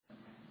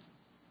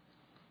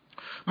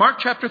Mark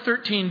chapter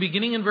 13,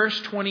 beginning in verse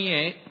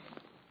 28,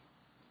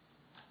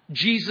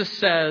 Jesus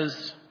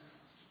says,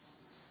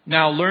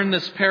 "Now learn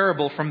this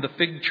parable from the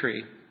fig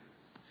tree.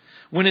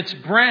 When its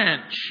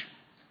branch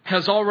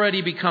has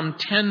already become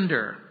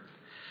tender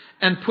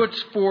and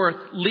puts forth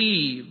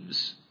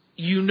leaves,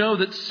 you know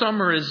that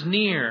summer is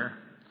near.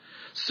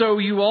 So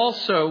you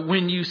also,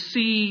 when you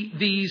see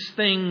these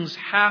things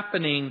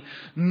happening,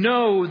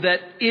 know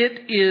that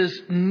it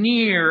is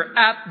near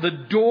at the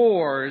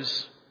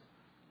doors.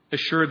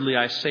 Assuredly,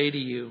 I say to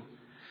you,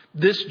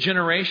 this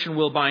generation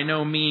will by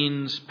no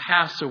means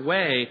pass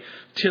away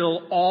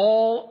till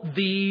all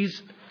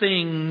these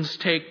things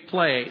take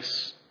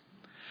place.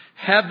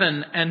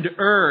 Heaven and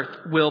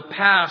earth will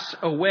pass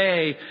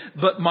away,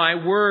 but my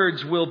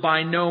words will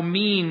by no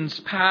means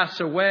pass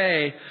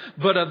away.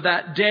 But of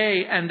that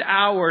day and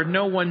hour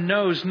no one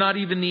knows, not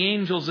even the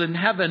angels in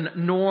heaven,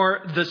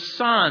 nor the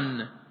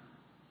Son,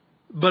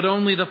 but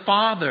only the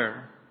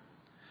Father.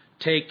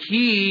 Take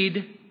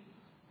heed,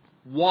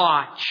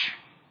 watch,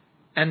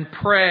 and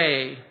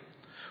pray,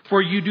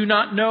 for you do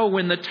not know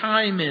when the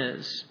time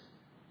is.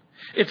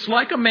 It's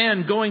like a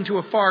man going to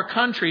a far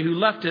country who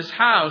left his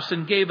house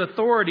and gave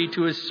authority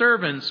to his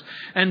servants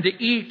and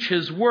to each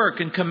his work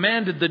and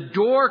commanded the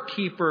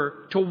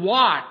doorkeeper to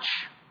watch.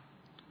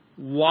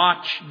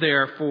 Watch,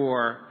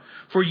 therefore,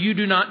 for you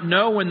do not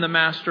know when the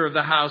master of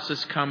the house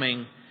is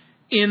coming,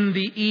 in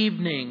the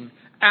evening,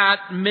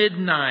 at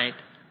midnight,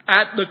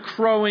 at the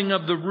crowing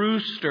of the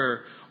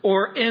rooster,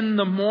 or in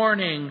the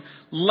morning,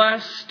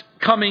 lest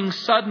coming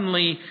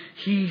suddenly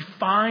he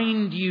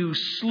find you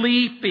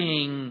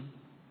sleeping.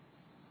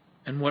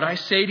 And what I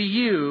say to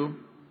you,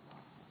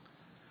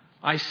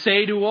 I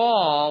say to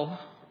all,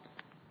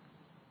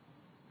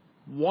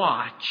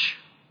 watch."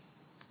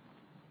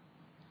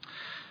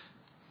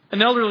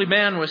 An elderly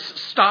man was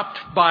stopped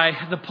by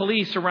the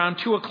police around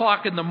 2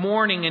 o'clock in the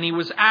morning, and he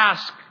was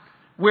asked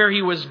where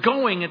he was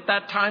going at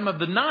that time of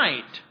the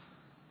night.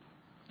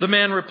 The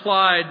man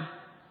replied,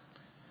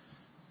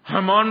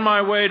 "I'm on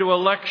my way to a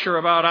lecture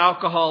about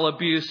alcohol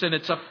abuse and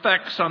its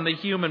effects on the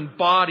human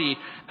body,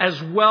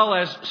 as well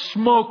as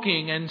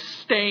smoking and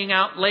staying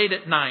out late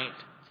at night."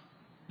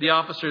 The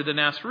officer then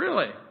asked,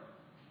 "Really?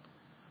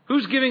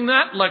 Who's giving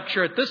that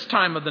lecture at this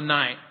time of the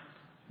night?"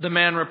 The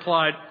man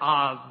replied,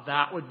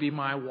 "That would be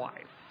my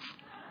wife."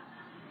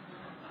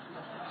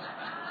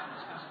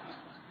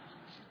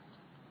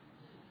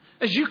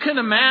 As you can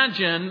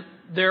imagine,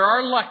 there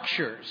are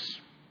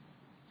lectures.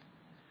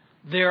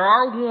 There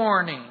are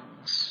warnings.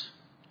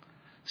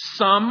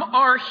 Some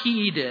are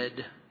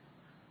heeded.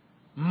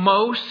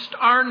 Most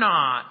are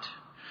not.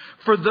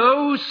 For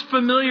those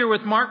familiar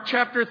with Mark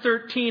chapter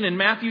 13 and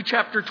Matthew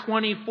chapter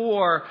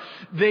 24,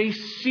 they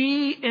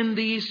see in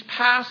these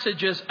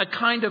passages a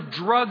kind of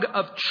drug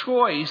of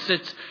choice.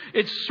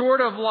 It's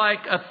sort of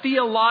like a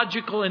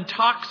theological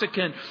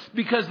intoxicant,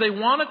 because they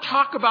want to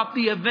talk about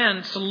the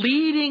events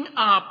leading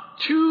up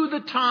to the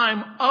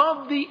time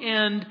of the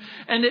end,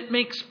 and it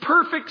makes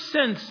perfect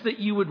sense that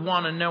you would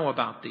want to know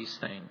about these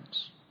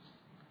things.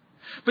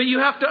 But you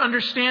have to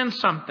understand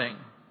something.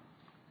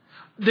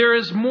 There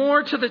is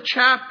more to the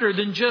chapter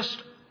than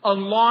just a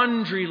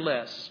laundry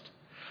list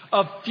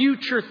of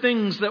future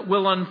things that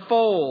will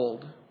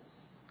unfold.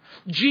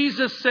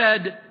 Jesus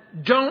said,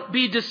 don't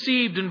be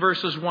deceived in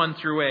verses 1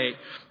 through 8.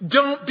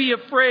 Don't be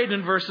afraid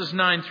in verses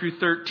 9 through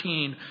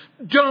 13.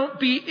 Don't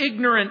be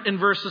ignorant in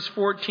verses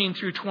 14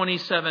 through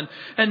 27.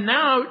 And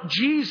now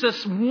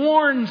Jesus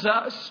warns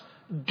us,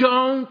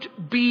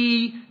 don't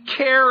be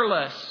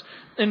careless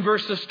in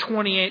verses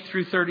 28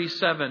 through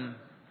 37.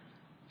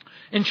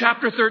 In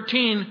chapter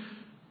 13,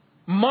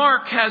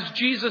 Mark has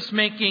Jesus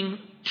making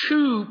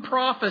two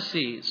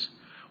prophecies.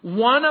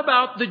 One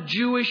about the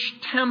Jewish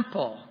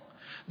temple.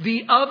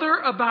 The other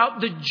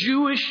about the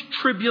Jewish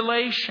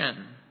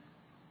tribulation.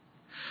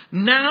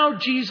 Now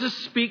Jesus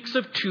speaks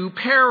of two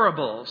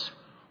parables.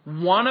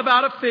 One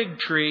about a fig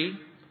tree,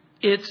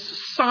 its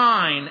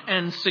sign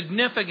and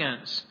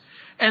significance.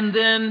 And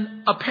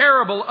then a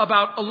parable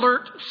about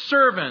alert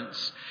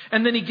servants.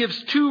 And then he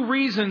gives two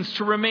reasons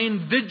to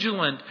remain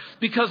vigilant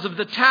because of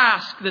the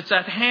task that's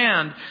at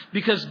hand.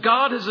 Because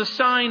God has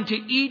assigned to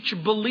each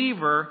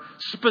believer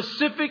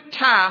specific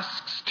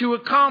tasks to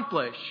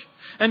accomplish.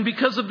 And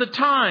because of the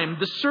time,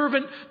 the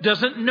servant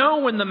doesn't know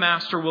when the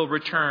master will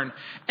return.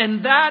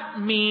 And that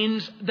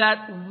means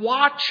that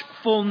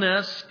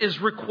watchfulness is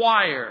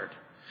required.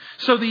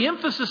 So the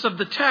emphasis of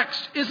the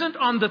text isn't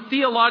on the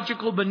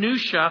theological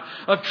minutia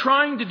of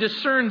trying to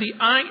discern the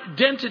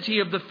identity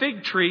of the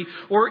fig tree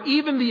or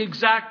even the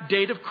exact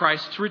date of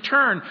Christ's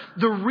return.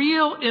 The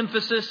real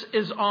emphasis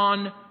is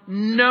on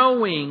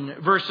knowing,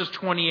 verses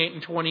 28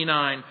 and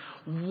 29.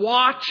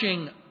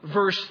 Watching,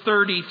 verse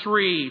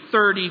 33,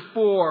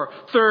 34,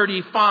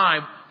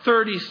 35,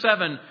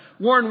 37.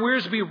 Warren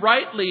Wiersbe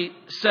rightly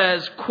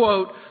says,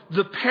 quote,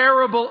 the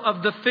parable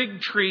of the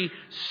fig tree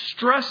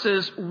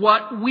stresses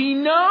what we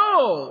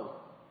know.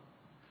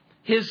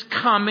 His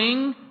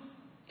coming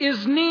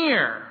is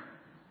near.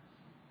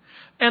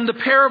 And the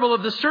parable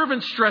of the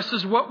servant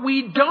stresses what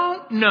we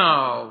don't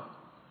know.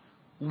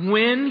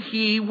 when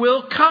He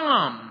will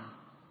come.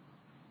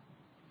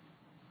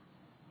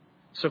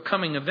 So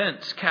coming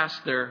events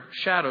cast their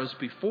shadows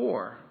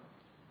before.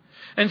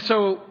 And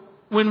so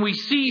when we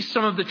see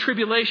some of the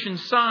tribulation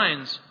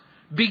signs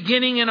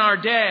beginning in our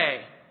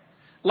day,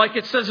 like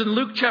it says in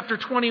Luke chapter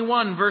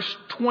 21, verse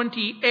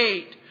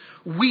 28,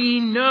 we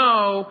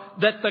know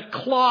that the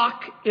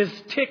clock is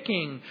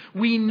ticking.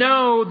 We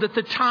know that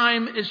the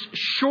time is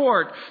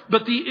short.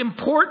 But the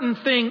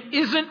important thing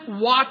isn't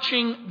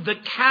watching the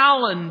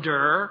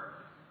calendar,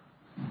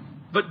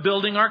 but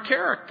building our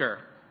character.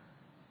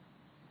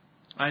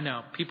 I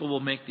know, people will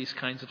make these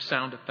kinds of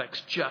sound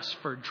effects just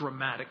for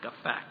dramatic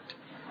effect.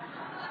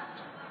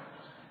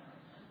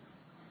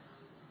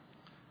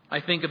 I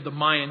think of the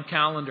Mayan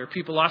calendar.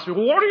 People ask me,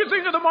 well, what do you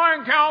think of the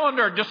Mayan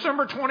calendar?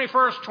 December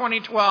 21st,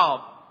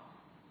 2012.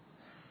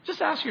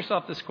 Just ask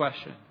yourself this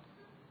question.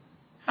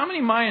 How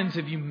many Mayans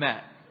have you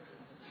met?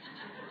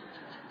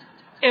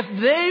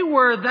 If they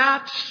were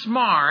that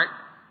smart,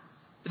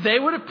 they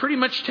would have pretty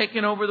much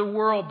taken over the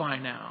world by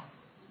now.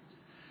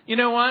 You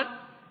know what?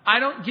 I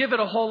don't give it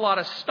a whole lot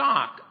of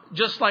stock.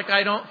 Just like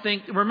I don't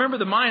think... Remember,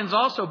 the Mayans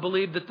also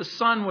believed that the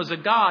sun was a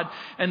god,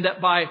 and that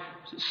by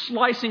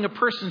slicing a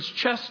person's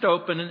chest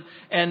open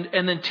and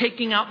then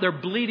taking out their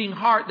bleeding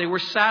heart, they were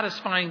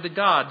satisfying the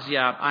gods.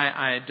 Yeah,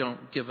 I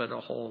don't give it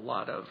a whole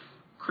lot of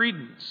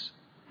credence.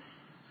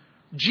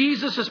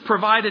 Jesus has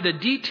provided a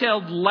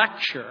detailed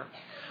lecture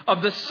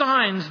of the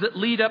signs that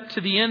lead up to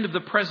the end of the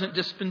present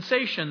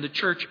dispensation, the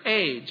church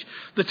age,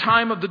 the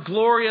time of the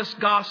glorious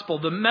gospel,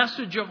 the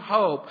message of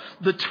hope,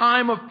 the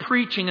time of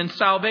preaching and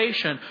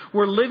salvation.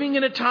 We're living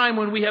in a time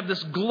when we have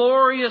this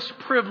glorious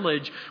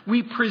privilege.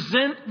 We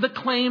present the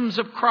claims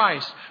of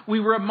Christ. We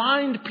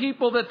remind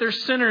people that they're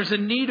sinners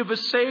in need of a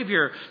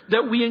Savior,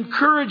 that we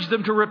encourage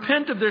them to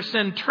repent of their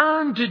sin,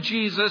 turn to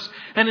Jesus,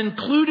 and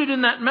included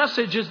in that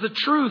message is the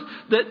truth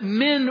that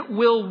men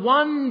will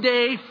one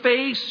day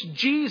face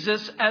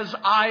Jesus as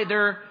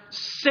either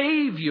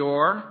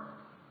Savior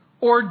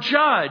or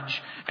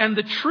Judge. And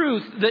the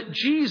truth that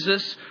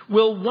Jesus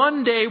will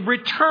one day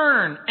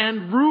return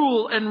and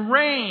rule and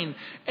reign.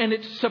 And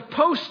it's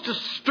supposed to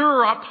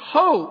stir up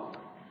hope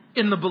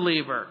in the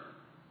believer.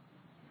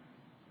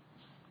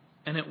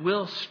 And it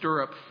will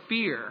stir up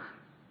fear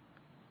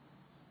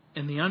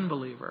in the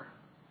unbeliever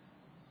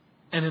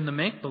and in the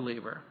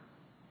make-believer.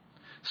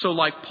 So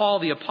like Paul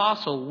the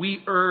Apostle,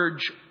 we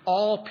urge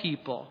all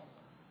people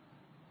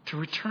to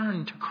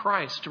return to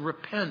Christ, to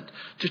repent,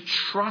 to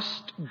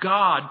trust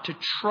God, to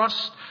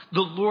trust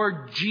the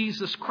Lord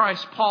Jesus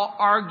Christ. Paul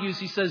argues,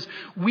 he says,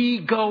 we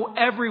go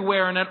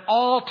everywhere and at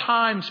all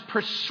times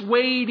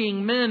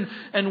persuading men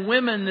and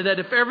women that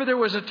if ever there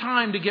was a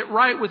time to get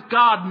right with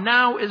God,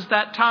 now is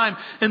that time.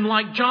 And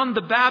like John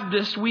the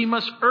Baptist, we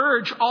must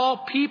urge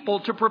all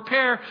people to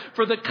prepare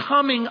for the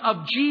coming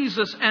of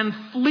Jesus and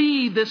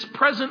flee this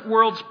present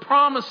world's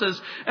promises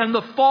and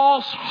the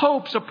false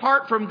hopes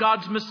apart from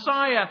God's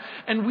Messiah.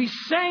 And we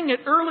sang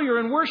it earlier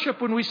in worship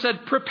when we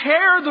said,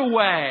 prepare the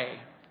way.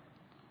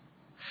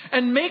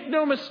 And make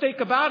no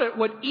mistake about it,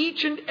 what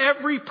each and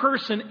every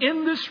person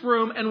in this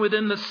room and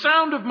within the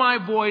sound of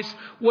my voice,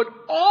 what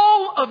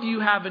all of you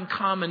have in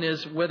common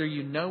is, whether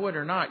you know it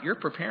or not, you're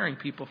preparing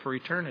people for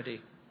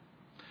eternity.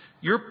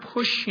 You're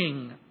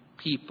pushing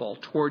people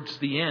towards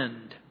the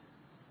end,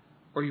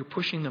 or you're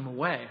pushing them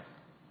away.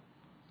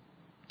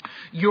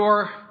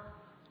 You're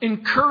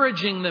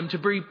encouraging them to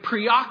be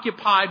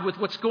preoccupied with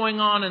what's going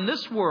on in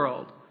this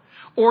world,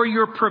 or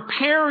you're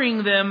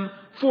preparing them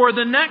for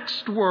the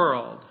next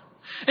world.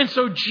 And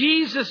so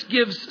Jesus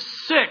gives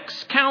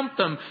 6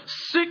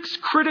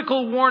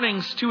 critical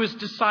warnings to His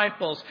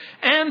disciples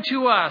and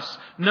to us.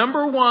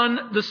 Number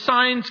 1, the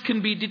signs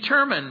can be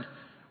determined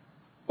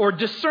or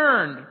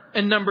discerned.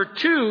 And number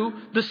 2,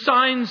 the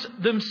signs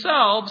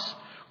themselves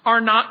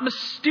are not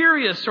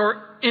mysterious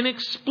or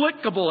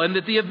inexplicable, and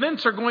that the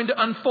events are going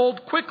to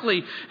unfold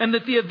quickly, and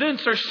that the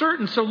events are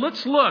certain. So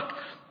let's look.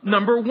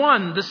 Number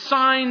 1, the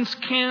signs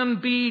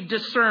can be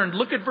discerned.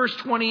 Look at verse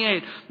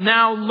 28.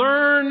 Now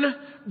learn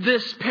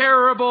this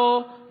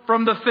parable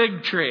from the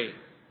fig tree.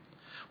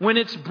 When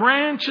its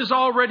branch has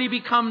already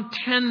become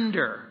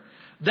tender,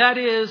 that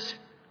is,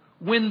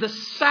 when the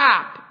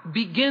sap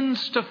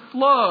begins to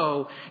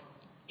flow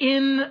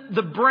in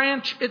the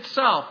branch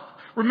itself.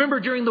 Remember,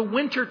 during the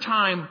winter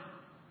time,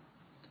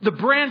 the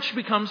branch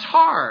becomes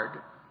hard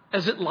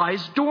as it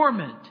lies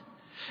dormant.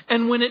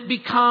 And when it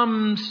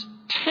becomes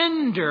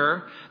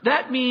tender,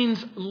 that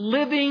means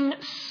living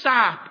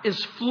sap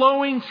is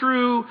flowing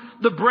through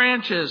the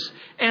branches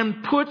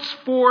and puts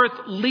forth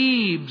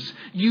leaves.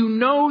 You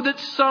know that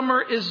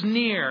summer is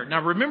near.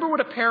 Now remember what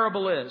a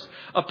parable is.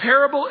 A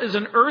parable is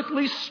an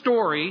earthly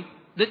story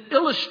that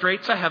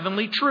illustrates a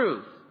heavenly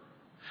truth.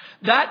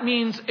 That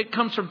means it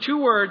comes from 2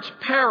 words,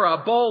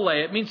 parabole.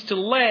 It means to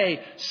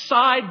lay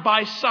side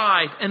by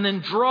side and then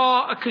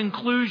draw a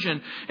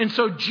conclusion. And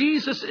so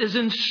Jesus is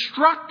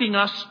instructing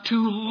us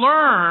to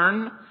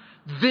learn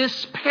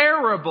this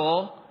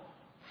parable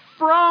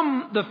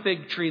from the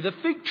fig tree. The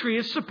fig tree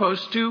is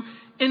supposed to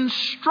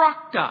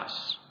instruct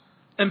us.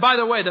 And by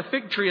the way, the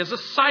fig tree is a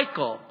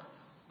cycle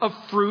of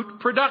fruit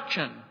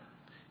production.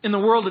 In the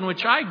world in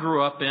which I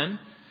grew up in,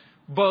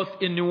 both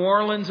in New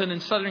Orleans and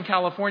in Southern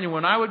California,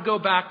 when I would go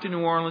back to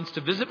New Orleans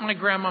to visit my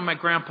grandma and my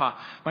grandpa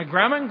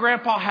and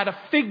grandpa had a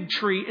fig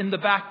tree in the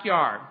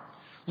backyard.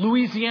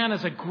 Louisiana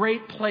is a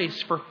great place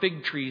for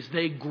fig trees.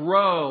 They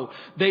grow,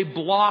 they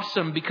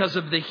blossom because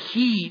of the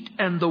heat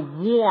and the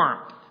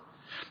warmth.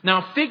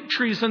 Now, fig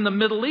trees in the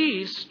Middle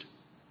East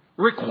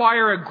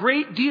require a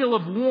great deal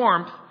of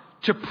warmth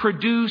to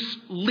produce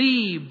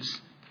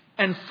leaves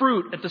and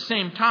fruit at the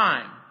same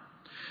time.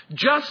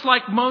 Just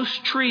like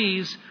most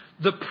trees,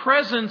 the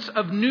presence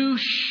of new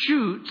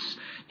shoots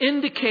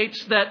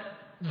indicates that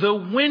the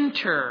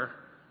winter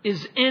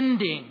is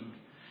ending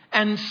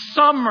and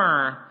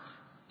summer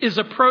is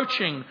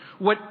approaching.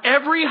 What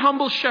every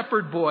humble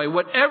shepherd boy,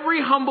 what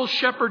every humble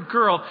shepherd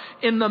girl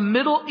in the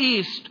Middle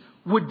East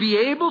would be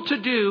able to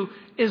do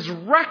is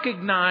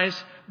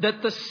recognize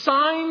that the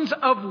signs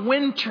of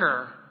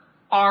winter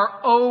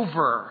are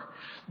over.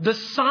 The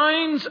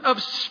signs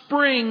of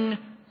spring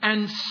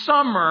and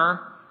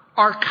summer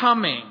are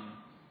coming.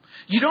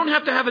 You don't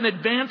have to have an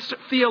advanced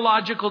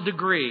theological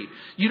degree.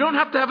 You don't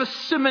have to have a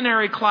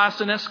seminary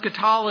class in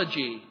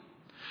eschatology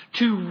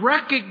to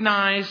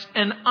recognize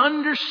and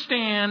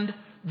understand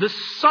the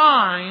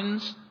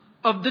signs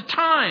of the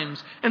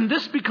times. And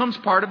this becomes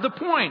part of the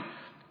point.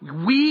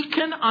 We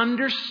can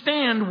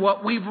understand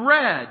what we've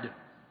read.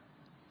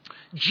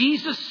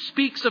 Jesus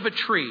speaks of a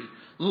tree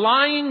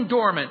lying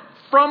dormant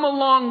from a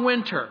long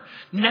winter.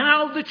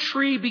 Now the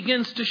tree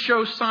begins to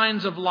show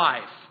signs of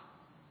life.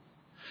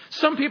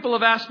 Some people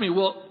have asked me,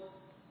 well,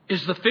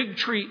 is the fig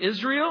tree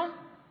Israel?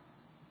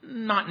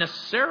 Not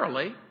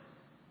necessarily.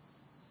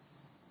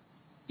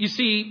 You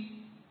see,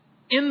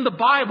 in the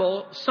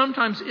Bible,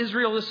 sometimes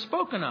Israel is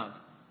spoken of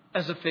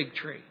as a fig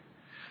tree.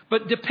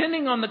 But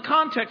depending on the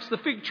context, the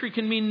fig tree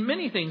can mean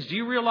many things. Do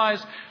you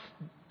realize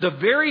the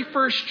very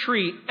first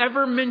tree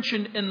ever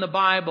mentioned in the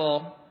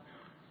Bible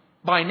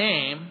by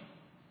name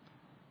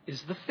is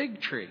the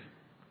fig tree?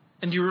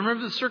 And do you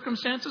remember the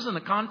circumstances and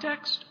the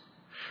context?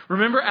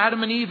 Remember,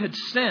 Adam and Eve had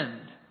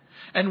sinned.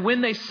 And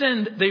when they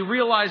sinned, they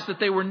realized that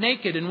they were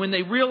naked. And when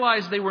they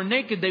realized they were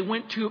naked, they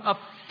went to a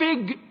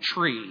fig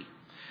tree,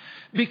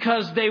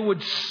 because they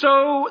would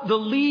sew the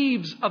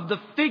leaves of the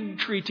fig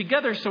tree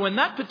together. So in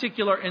that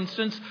particular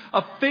instance,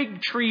 a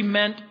fig tree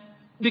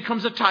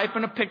becomes a type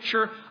and a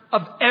picture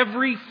of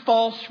every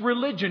false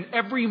religion,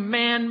 every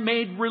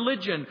man-made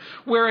religion,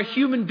 where a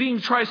human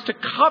being tries to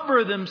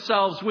cover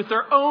themselves with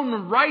their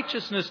own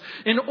righteousness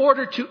in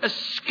order to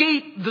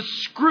escape the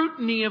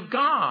scrutiny of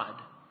God.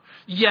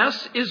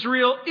 Yes,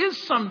 Israel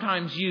is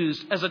sometimes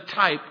used as a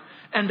type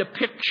and a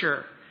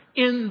picture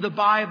in the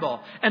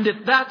Bible. And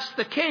if that's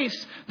the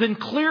case, then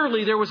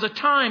clearly there was a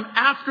time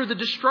after the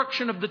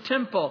destruction of the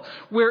temple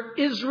where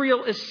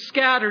Israel is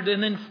scattered,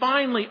 and then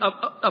finally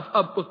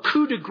a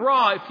coup de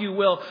grace, if you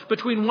will,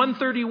 between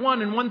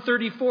 131 and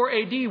 134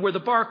 AD, where the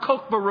Bar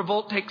Kokhba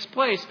revolt takes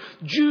place.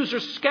 Jews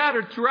are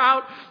scattered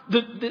throughout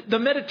the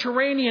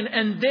Mediterranean,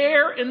 and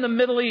there in the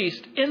Middle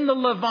East, in the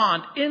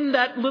Levant, in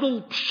that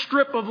little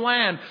strip of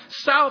land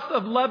south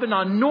of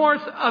Lebanon,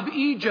 north of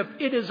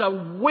Egypt, it is a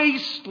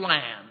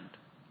wasteland.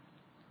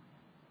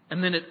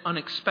 And then it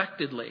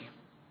unexpectedly,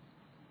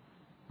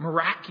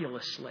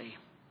 miraculously,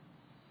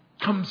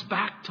 comes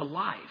back to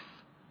life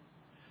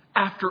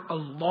after a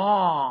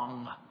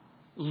long,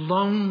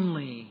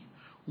 lonely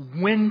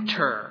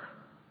winter.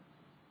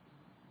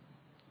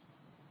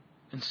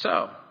 And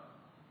so,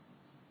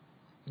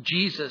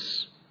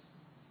 Jesus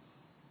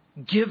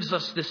gives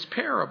us this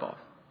parable,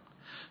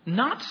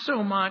 not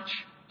so much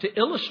to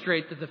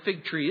illustrate that the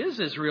fig tree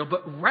is Israel,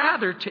 but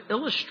rather to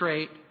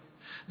illustrate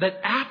that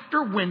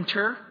after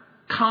winter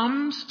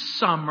comes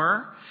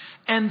summer,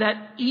 and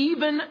that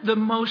even the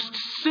most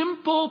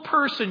simple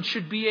person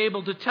should be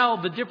able to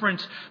tell the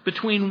difference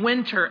between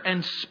winter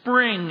and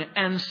spring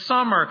and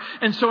summer.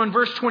 And so in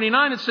verse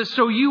 29 it says,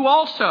 so you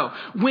also,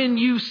 when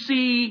you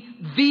see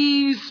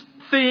these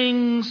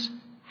things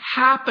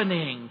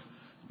happening,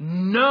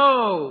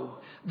 know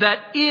that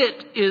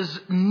it is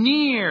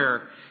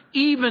near,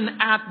 even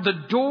at the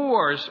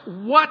doors.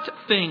 What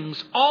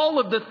things? All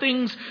of the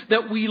things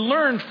that we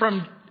learned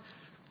from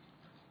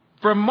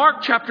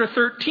Mark chapter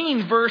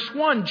 13, verse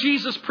 1,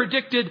 Jesus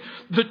predicted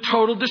the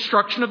total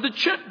destruction of the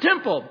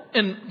temple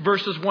in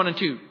verses 1 and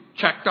 2.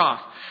 Checked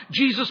off.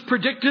 Jesus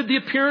predicted the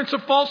appearance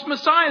of false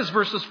messiahs,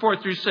 verses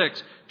 4 through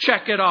 6.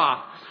 Check it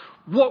off.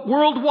 What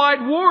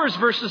worldwide wars,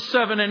 verses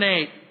 7 and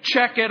 8.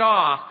 Check it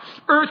off.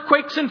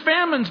 Earthquakes and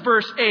famines,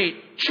 verse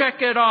 8.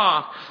 Check it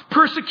off.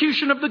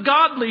 Persecution of the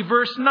godly,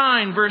 verse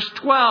 9, verse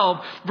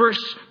 12,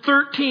 verse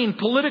 13.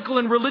 Political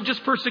and religious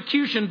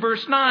persecution,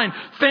 verse 9.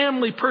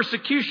 Family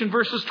persecution,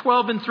 verses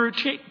 12 and through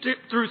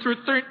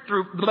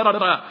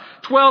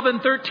 12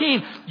 and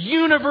 13.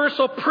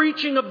 Universal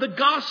preaching of the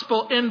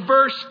gospel in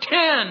verse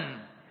 10.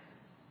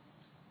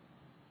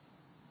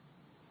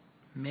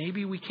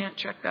 Maybe we can't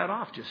check that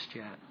off just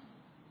yet.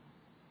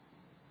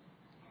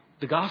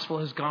 The gospel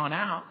has gone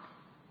out.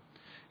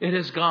 It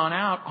has gone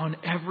out on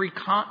every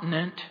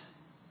continent.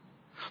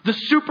 The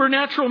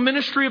supernatural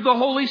ministry of the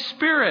Holy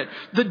Spirit.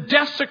 The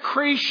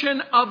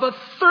desecration of a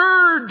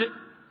third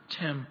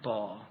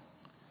temple.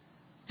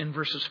 In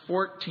verses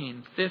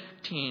 14,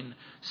 15,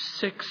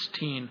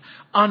 16,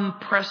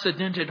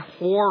 unprecedented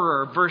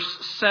horror. Verse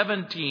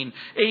 17,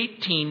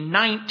 18,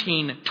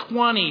 19,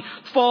 20,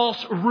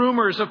 false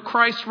rumors of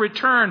Christ's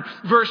return.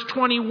 Verse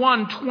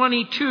 21,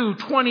 22,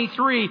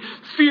 23,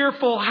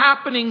 fearful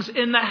happenings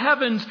in the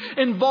heavens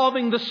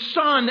involving the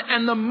sun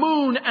and the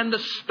moon and the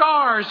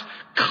stars.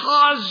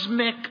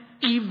 Cosmic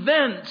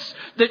events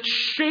that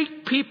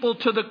shake people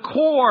to the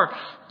core.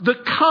 The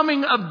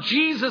coming of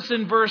Jesus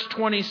in verse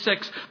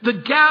 26. The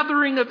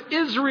gathering of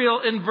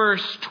Israel in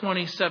verse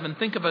 27.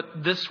 Think of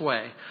it this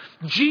way.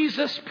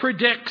 Jesus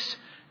predicts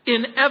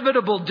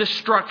inevitable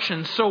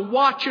destruction. So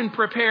watch and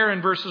prepare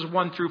in verses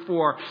 1 through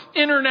 4.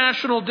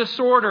 International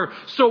disorder.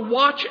 So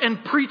watch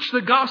and preach the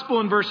gospel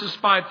in verses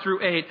 5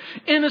 through 8.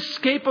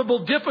 Inescapable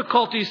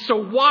difficulties.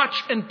 So watch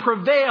and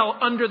prevail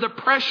under the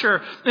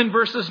pressure in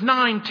verses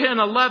 9, 10,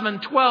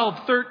 11, 12,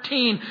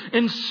 13.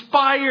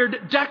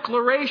 Inspired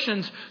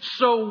declarations.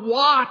 So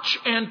watch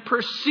and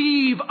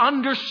perceive,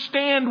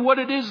 understand what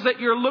it is that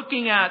you're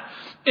looking at.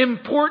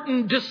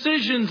 Important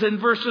decisions in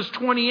verses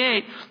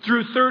 28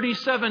 through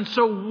 37.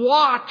 So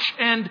watch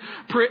and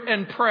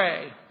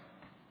pray.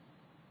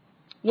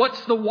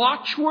 What's the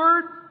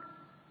watchword?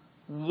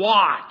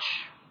 Watch.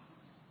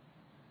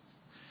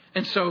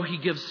 And so he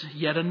gives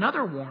yet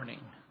another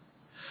warning.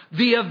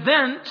 The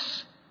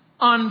events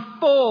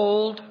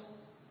unfold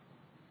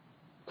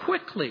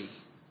quickly.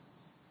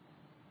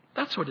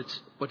 That's what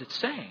it's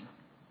saying.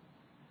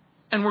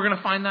 And we're going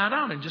to find that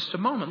out in just a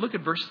moment. Look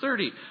at verse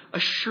 30.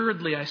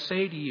 Assuredly, I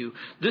say to you,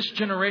 this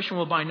generation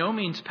will by no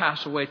means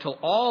pass away till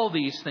all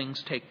these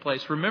things take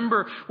place.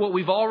 Remember what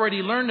we've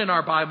already learned in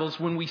our Bibles.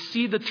 When we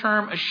see the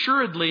term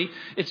assuredly,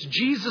 it's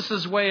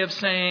Jesus' way of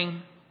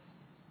saying,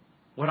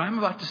 what I'm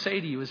about to say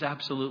to you is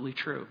absolutely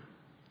true.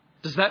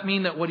 Does that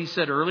mean that what he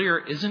said earlier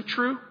isn't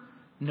true?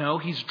 No,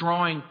 he's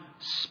drawing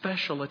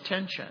special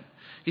attention.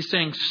 He's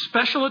saying,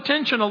 special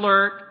attention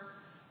alert.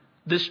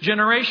 This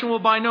generation will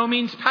by no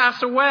means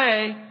pass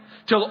away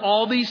till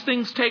all these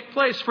things take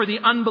place. For the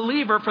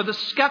unbeliever, for the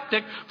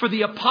skeptic, for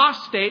the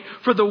apostate,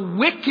 for the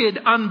wicked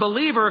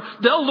unbeliever,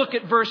 they'll look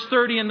at verse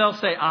 30 and they'll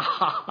say,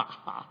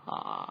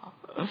 I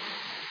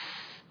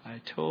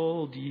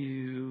told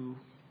you.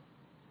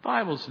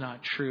 Bible's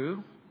not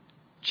true.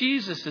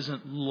 Jesus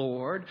isn't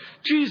Lord.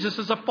 Jesus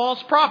is a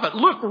false prophet.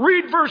 Look,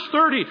 read verse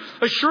 30.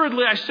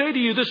 Assuredly, I say to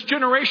you, this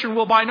generation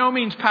will by no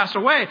means pass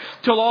away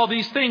till all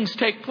these things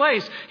take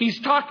place. He's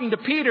talking to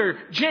Peter,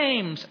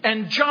 James,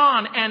 and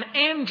John, and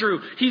Andrew.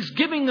 He's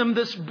giving them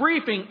this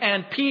briefing,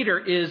 and Peter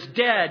is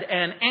dead,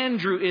 and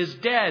Andrew is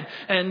dead,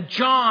 and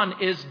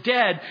John is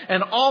dead,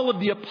 and all of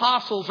the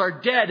apostles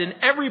are dead, and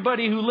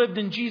everybody who lived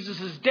in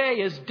Jesus'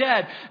 day is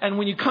dead. And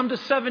when you come to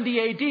 70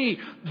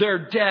 AD,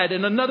 they're dead,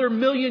 and another 1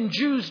 million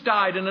Jews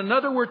died. And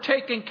another were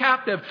taken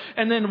captive.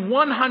 And then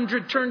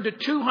 100 turned to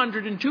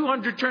 200, and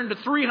 200 turned to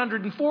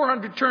 300, and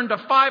 400 turned to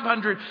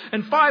 500,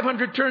 and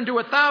 500 turned to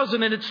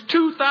 1,000, and it's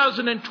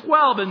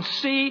 2012. And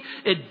see,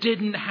 it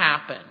didn't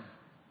happen.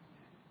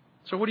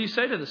 So what do you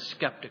say to the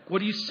skeptic? What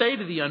do you say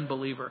to the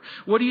unbeliever?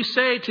 What do you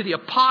say to the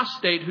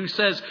apostate who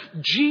says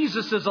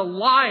Jesus is a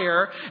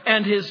liar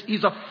and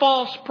he's a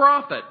false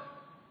prophet?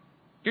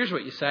 Here's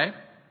what you say.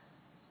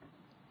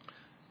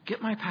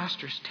 Get my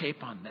pastor's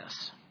tape on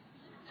this.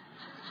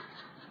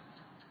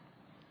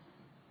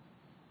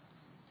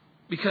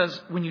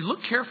 Because when you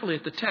look carefully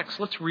at the text,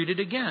 let's read it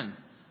again.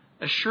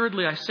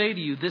 Assuredly, I say to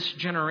you, this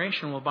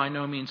generation will by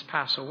no means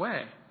pass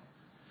away.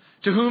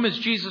 To whom is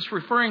Jesus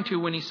referring to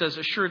when he says,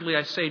 assuredly,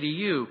 I say to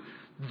you,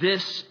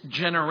 this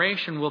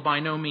generation will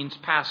by no means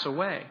pass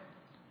away?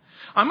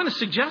 I'm going to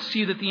suggest to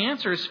you that the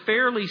answer is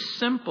fairly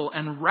simple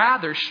and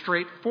rather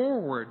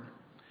straightforward.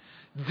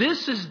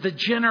 This is the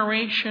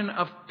generation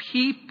of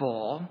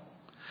people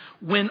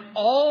when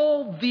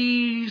all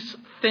these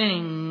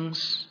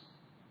things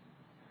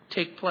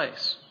take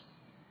place.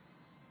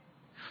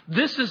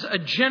 This is a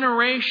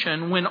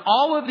generation when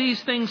all of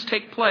these things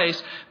take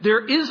place.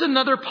 There is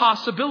another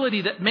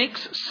possibility that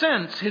makes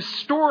sense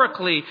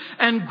historically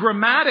and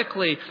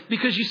grammatically,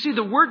 because you see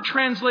the word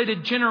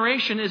translated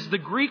generation is the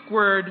Greek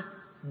word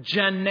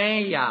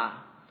geneia.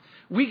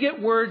 We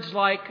get words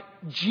like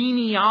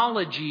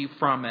genealogy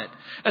from it.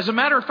 As a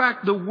matter of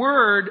fact, the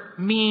word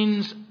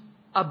means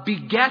a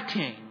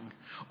begetting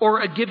or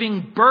a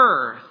giving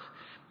birth.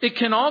 It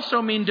can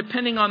also mean,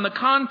 depending on the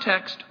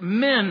context,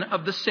 men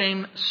of the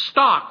same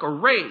stock or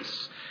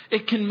race.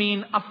 It can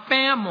mean a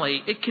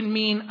family. It can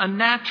mean a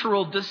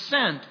natural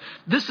descent.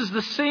 This is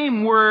the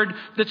same word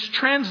that's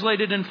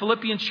translated in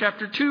Philippians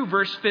chapter 2,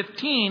 verse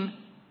 15,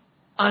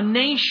 a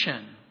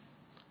nation.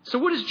 So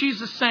what is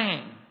Jesus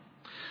saying?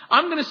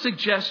 I'm going to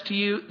suggest to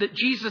you that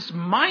Jesus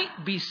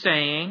might be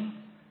saying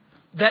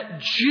that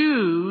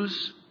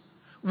Jews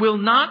will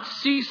not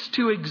cease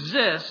to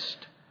exist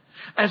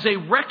as a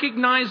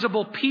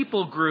recognizable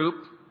people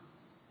group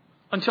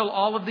until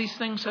all of these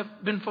things have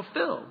been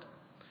fulfilled.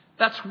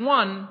 That's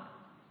one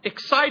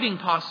exciting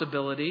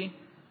possibility.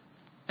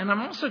 And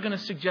I'm also going to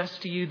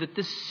suggest to you that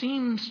this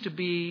seems to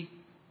be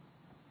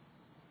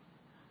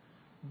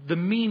the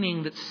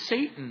meaning that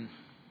Satan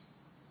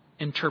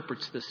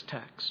interprets this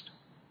text.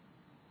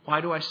 Why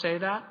do I say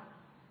that?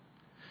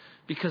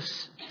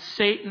 Because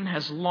Satan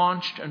has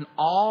launched an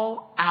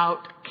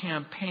all-out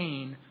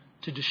campaign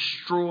to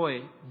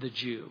destroy the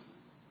Jew.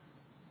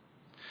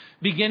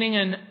 Beginning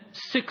in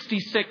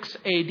 66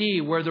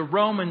 AD, where the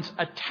Romans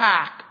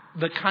attack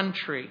the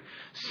country.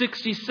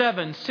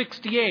 67,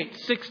 68,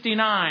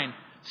 69,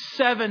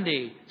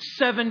 70,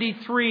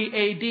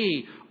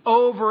 73 AD.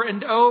 Over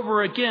and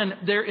over again,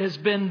 there has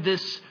been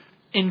this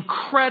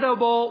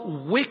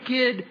incredible,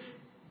 wicked,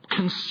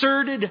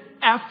 concerted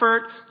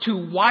effort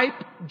to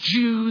wipe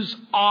Jews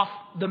off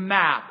the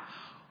map.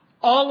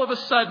 All of a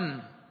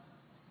sudden,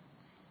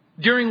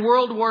 during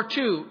World War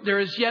II, there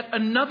is yet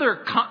another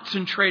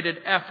concentrated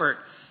effort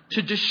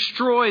to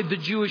destroy the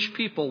Jewish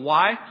people.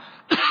 Why?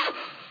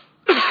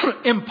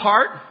 In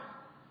part,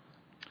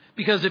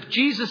 because if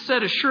Jesus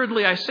said,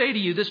 "Assuredly I say to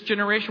you, this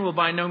generation will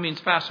by no means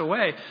pass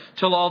away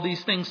till all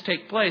these things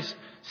take place,"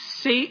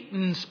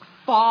 Satan's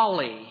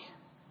folly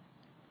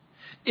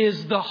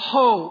is the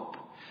hope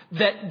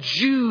that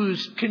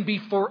Jews can be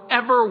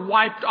forever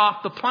wiped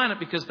off the planet,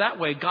 because that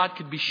way God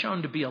could be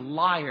shown to be a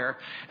liar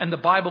and the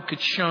Bible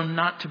could shown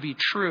not to be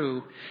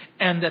true,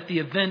 and that the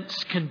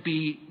events can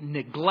be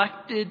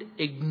neglected,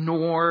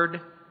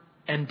 ignored,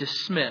 and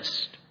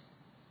dismissed.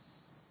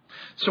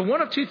 So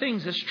one of two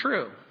things is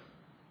true.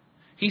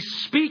 He's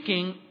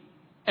speaking,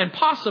 and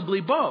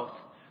possibly both,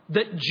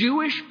 that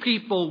Jewish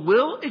people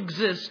will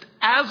exist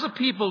as a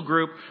people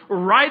group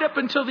right up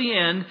until the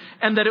end,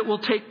 and that it will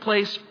take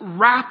place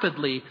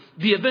rapidly.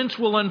 The events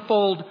will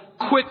unfold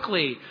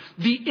quickly.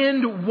 The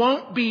end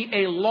won't be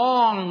a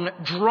long,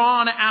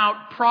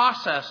 drawn-out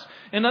process.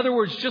 In other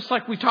words, just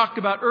like we talked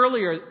about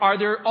earlier, are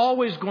there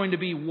always going to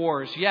be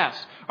wars?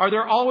 Yes. Are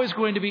there always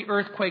going to be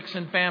earthquakes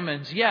and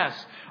famines?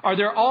 Yes. Are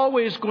there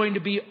always going to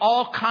be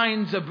all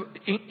kinds of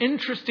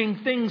interesting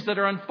things that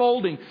are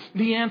unfolding?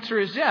 The answer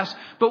is yes.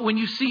 But when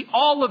you see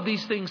all of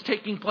these things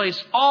taking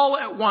place all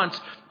at once,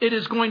 it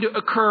is going to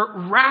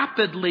occur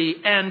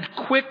rapidly and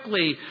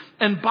quickly.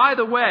 And by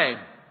the way,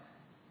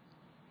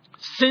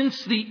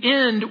 since the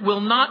end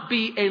will not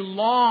be a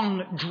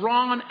long,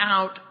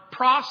 drawn-out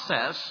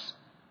process,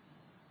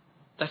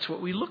 that's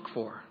what we look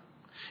for.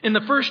 In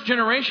the first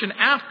generation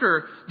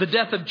after the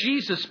death of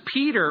Jesus,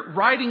 Peter,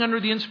 writing under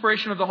the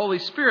inspiration of the Holy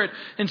Spirit,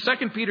 in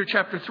 2 Peter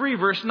chapter 3,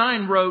 verse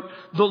 9, wrote,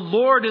 "The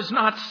Lord is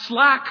not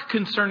slack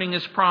concerning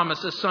his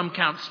promise, as some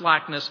count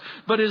slackness,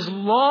 but is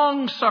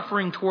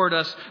long-suffering toward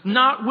us,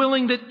 not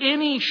willing that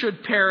any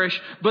should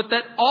perish, but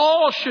that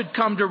all should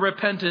come to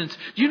repentance."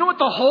 Do you know what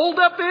the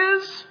holdup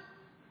is?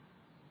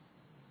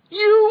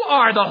 You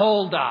are the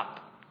holdup.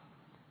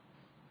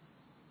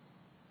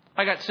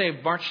 I got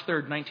saved March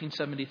 3rd,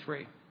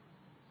 1973.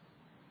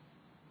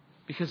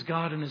 Because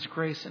God in his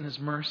grace and his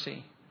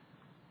mercy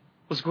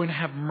was going to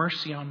have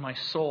mercy on my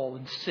soul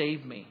and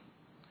save me.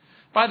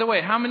 By the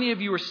way, how many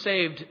of you were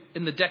saved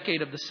in the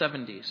decade of the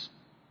 70s?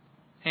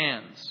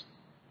 Hands.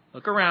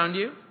 Look around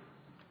you.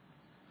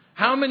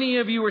 How many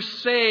of you were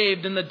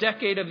saved in the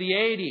decade of the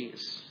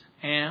 80s?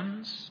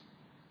 Hands.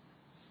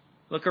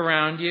 Look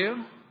around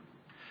you.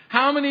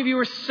 How many of you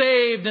were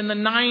saved in the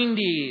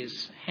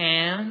 90s?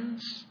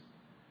 Hands.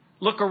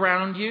 Look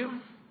around you.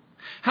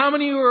 How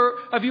many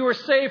of you were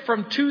saved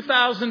from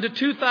 2000 to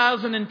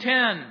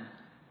 2010?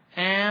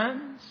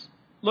 Hands.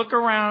 Look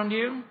around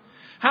you.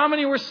 How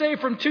many were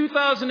saved from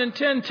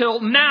 2010 till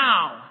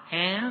now?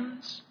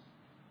 Hands.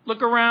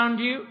 Look around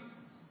you.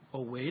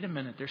 Oh, wait a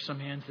minute. There's some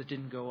hands that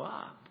didn't go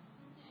up.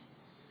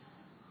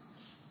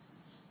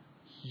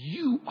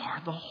 You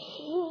are the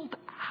holdout.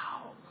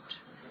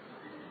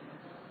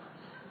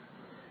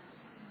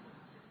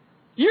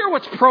 You're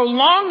what's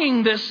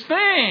prolonging this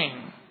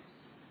thing.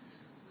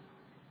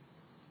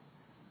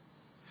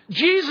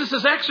 Jesus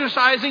is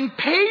exercising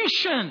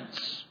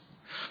patience,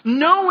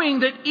 knowing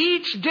that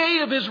each day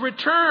of his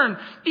return,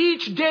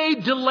 each day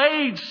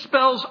delayed,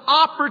 spells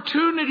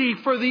opportunity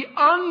for the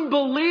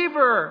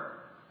unbeliever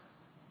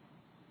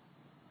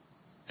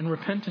and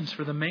repentance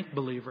for the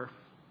make-believer.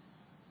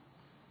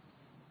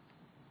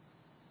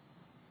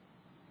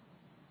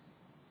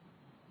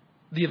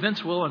 The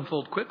events will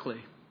unfold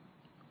quickly.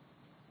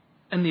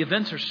 And the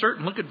events are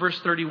certain. Look at verse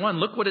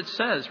 31. Look what it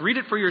says. Read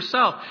it for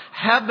yourself.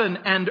 "Heaven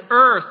and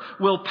earth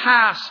will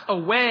pass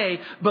away,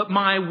 but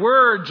my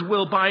words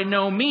will by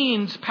no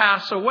means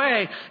pass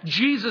away."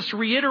 Jesus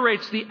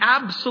reiterates the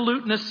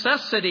absolute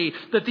necessity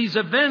that these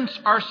events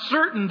are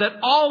certain, that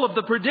all of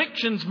the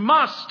predictions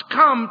must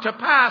come to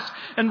pass.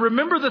 And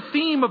remember the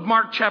theme of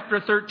Mark chapter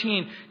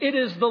 13. It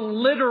is the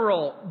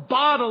literal,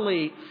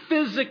 bodily,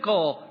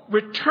 physical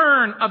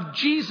return of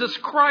Jesus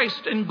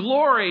Christ in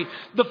glory.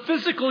 The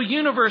physical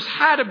universe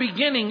had a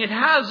beginning, it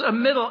has a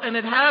middle, and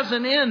it has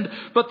an end.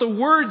 But the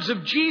words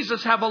of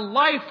Jesus have a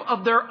life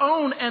of their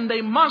own, and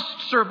they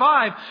must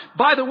survive.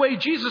 By the way,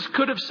 Jesus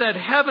could have said,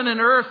 heaven and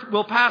earth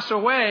will pass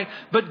away,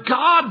 but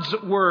God's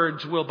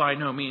words will by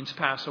no means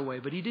pass away.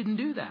 But he didn't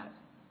do that.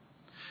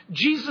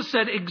 Jesus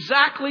said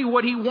exactly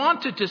what he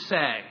wanted to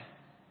say.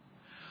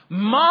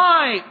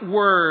 My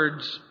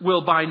words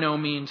will by no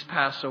means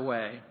pass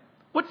away.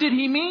 What did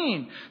he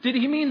mean? Did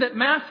he mean that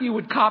Matthew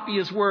would copy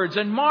his words,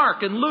 and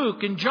Mark and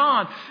Luke and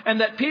John,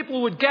 and that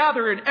people would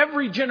gather in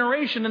every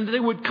generation and they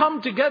would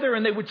come together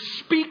and they would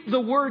speak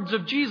the words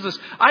of Jesus?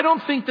 I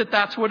don't think that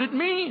that's what it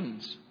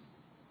means.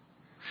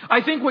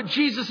 I think what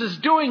Jesus is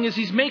doing is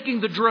he's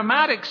making the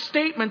dramatic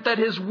statement that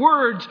his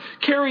words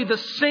carry the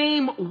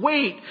same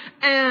weight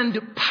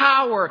and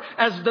power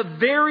as the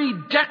very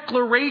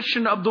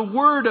declaration of the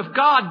Word of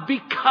God,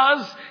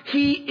 because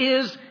he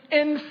is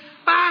in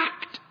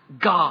fact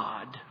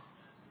God.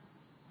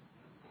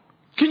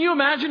 Can you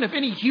imagine if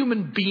any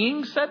human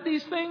being said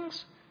these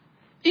things?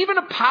 Even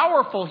a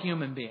powerful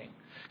human being.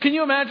 Can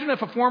you imagine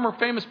if a former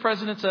famous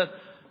president said,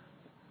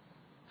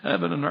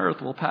 heaven and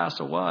earth will pass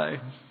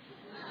away,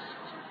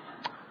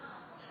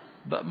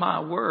 but my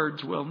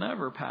words will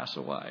never pass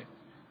away?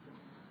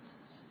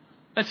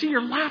 And see,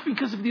 you're laughing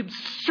because of the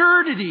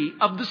absurdity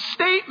of the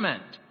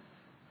statement.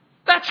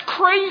 That's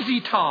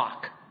crazy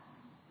talk.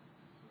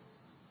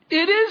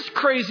 It is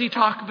crazy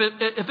talk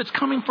if it's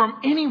coming from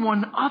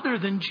anyone other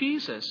than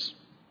Jesus.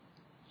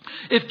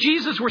 If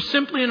Jesus were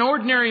simply an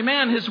ordinary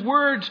man, his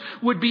words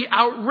would be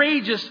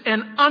outrageous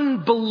and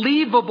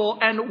unbelievable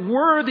and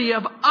worthy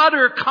of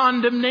utter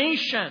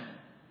condemnation.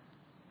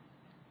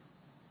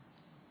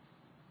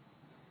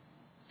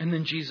 And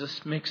then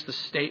Jesus makes the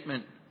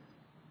statement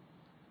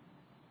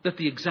that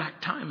the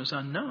exact time is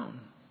unknown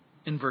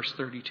in verse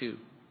 32.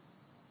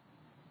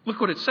 Look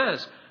what it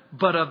says.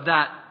 But of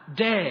that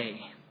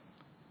day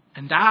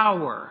and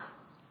hour,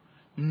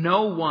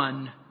 no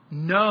one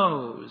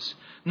knows,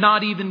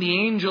 not even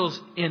the angels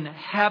in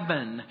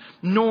heaven,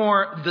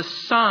 nor the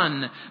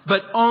Son,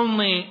 but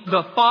only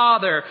the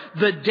Father.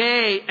 The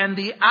day and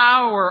the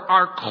hour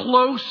are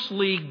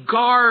closely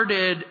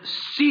guarded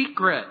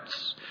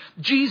secrets.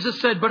 Jesus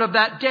said, but of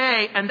that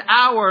day and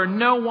hour,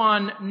 no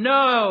one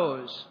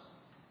knows.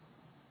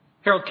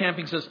 Harold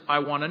Camping says, I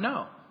want to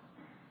know.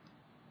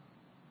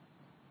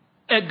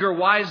 Edgar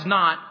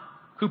Wise-Knott,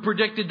 who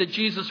predicted that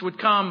Jesus would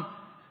come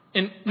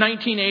in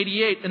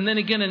 1988 and then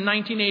again in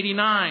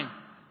 1989,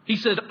 he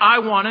said, I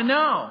want to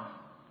know.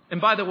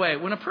 And by the way,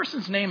 when a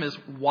person's name is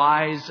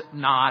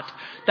Wise-Knott,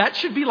 that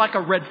should be like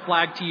a red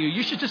flag to you.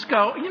 You should just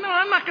go,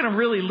 I'm not going to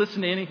really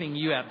listen to anything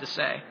you have to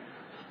say.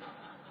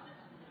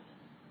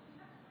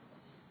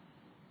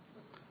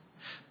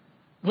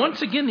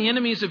 Once again, the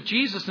enemies of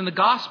Jesus in the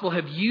gospel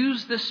have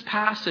used this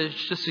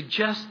passage to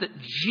suggest that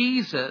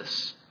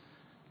Jesus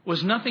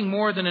was nothing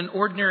more than an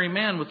ordinary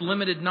man with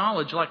limited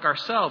knowledge like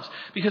ourselves.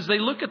 Because they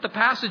look at the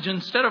passage,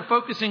 instead of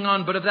focusing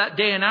on, but of that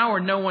day and hour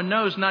no one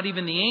knows, not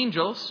even the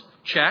angels,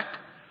 check,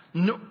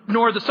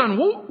 nor the Son,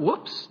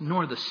 whoops,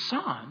 nor the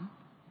Son.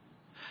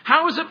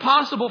 How is it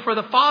possible for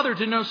the Father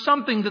to know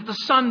something that the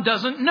Son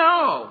doesn't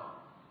know?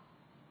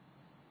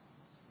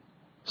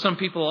 Some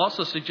people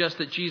also suggest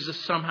that Jesus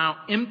somehow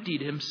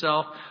emptied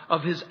himself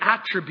of his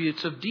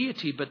attributes of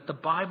deity, but the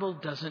Bible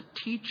doesn't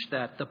teach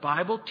that. The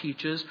Bible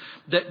teaches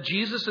that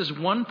Jesus is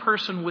one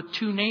person with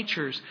two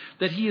natures,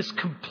 that he is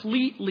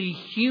completely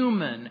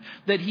human,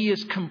 that he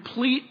is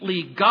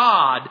completely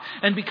God.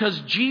 And because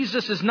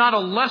Jesus is not a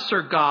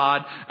lesser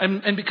God,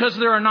 and because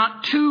there are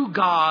not two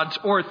gods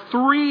or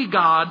three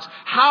gods,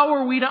 how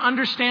are we to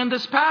understand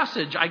this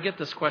passage? I get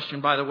this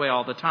question, by the way,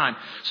 all the time.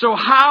 So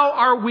how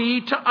are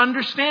we to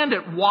understand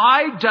it?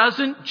 Why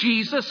doesn't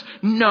Jesus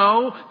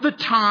know the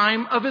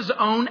time of his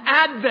own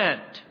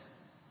advent?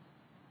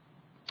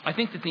 I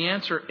think that the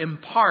answer in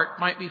part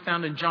might be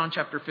found in John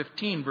chapter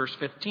 15, verse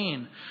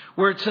 15,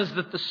 where it says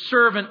that the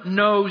servant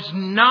knows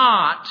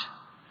not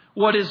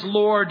what his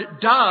Lord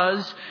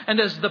does. And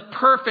as the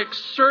perfect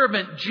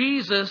servant,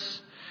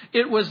 Jesus,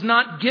 it was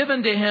not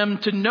given to him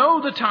to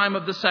know the time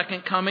of the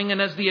second coming.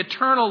 And as the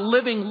eternal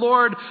living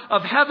Lord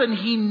of heaven,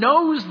 he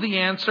knows the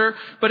answer,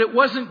 but it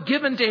wasn't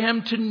given to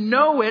him to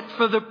know it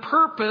for the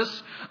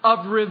purpose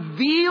of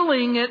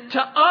revealing it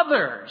to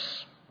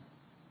others.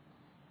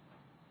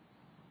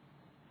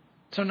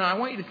 So now I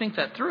want you to think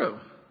that through.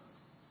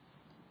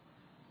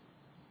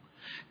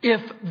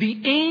 If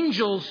the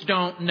angels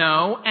don't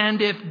know,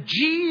 and if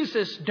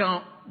Jesus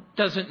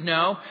doesn't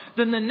know,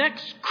 then the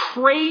next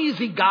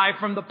crazy guy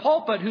from the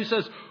pulpit who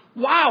says,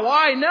 wow,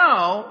 I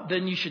know,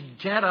 then you should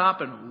get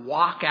up and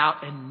walk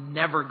out and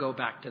never go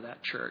back to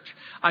that church.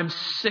 I'm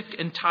sick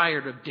and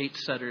tired of date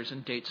setters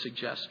and date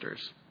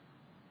suggesters.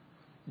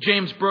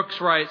 James Brooks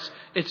writes,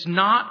 "It's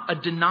not a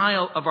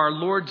denial of our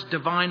Lord's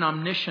divine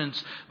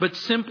omniscience, but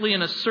simply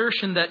an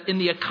assertion that in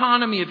the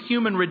economy of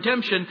human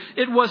redemption,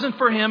 it wasn't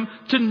for him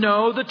to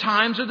know the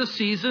times or the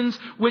seasons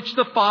which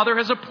the Father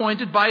has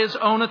appointed by his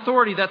own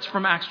authority." That's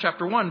from Acts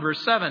chapter 1,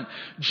 verse 7.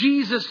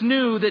 Jesus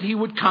knew that he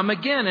would come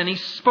again, and he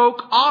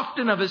spoke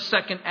often of his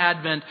second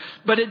advent,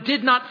 but it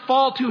did not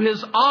fall to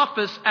his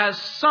office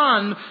as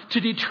Son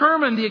to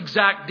determine the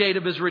exact date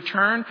of his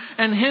return,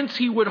 and hence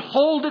he would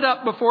hold it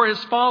up before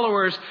his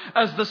followers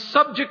as the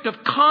subject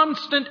of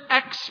constant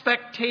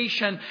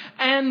expectation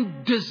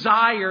and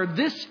desire.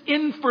 This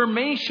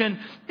information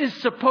is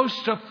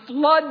supposed to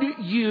flood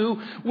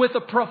you with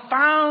a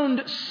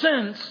profound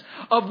sense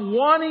of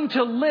wanting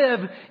to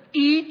live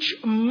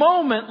each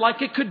moment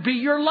like it could be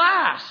your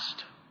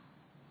last.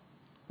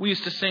 We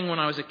used to sing when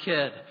I was a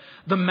kid,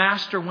 "The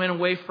Master went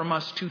away from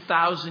us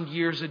 2,000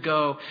 years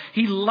ago.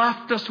 He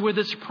left us with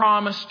his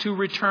promise to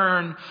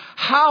return.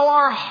 How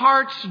our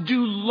hearts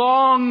do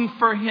long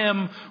for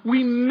him.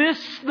 We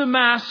miss the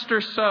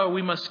Master so.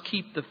 We must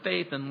keep the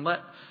faith and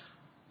let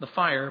the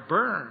fire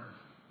burn."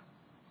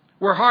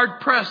 We're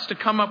hard pressed to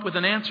come up with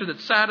an answer that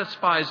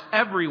satisfies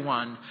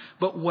everyone.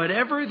 But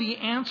whatever the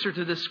answer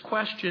to this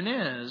question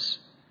is,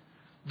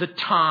 the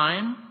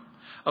time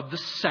of the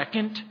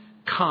second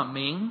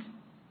coming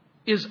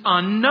is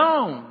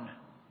unknown.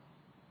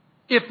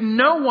 If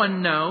no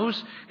one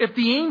knows, if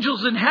the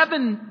angels in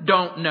heaven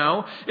don't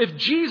know, if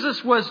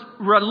Jesus was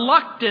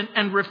reluctant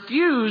and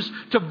refused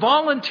to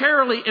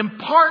voluntarily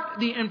impart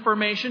the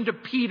information to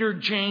Peter,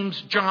 James,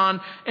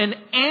 John, and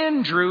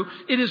Andrew,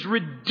 it is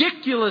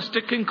ridiculous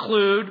to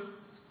conclude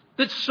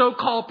that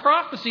so-called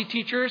prophecy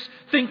teachers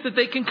think that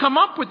they can come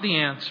up with the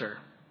answer.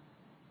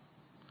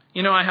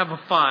 You know, I have a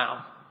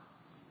file.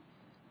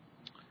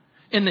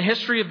 In the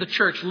history of the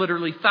church,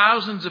 literally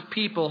thousands of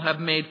people have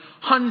made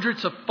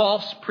hundreds of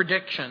false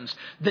predictions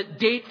that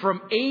date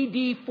from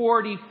AD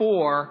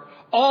 44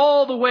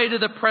 all the way to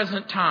the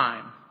present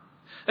time.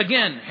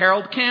 Again,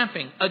 Harold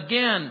Camping.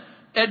 Again,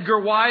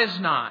 Edgar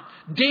Weisnot.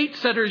 Date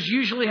setters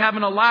usually have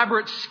an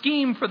elaborate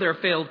scheme for their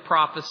failed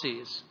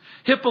prophecies.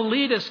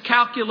 Hippolytus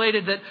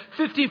calculated that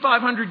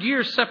 5,500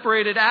 years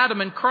separated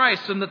Adam and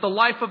Christ, and that the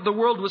life of the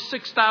world was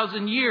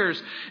 6,000 years.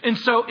 And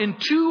so in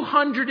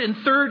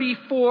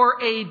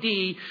 234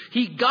 AD,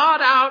 he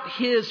got out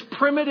his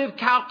primitive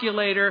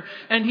calculator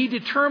and he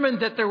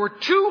determined that there were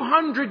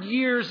 200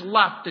 years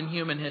left in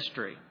human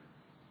history.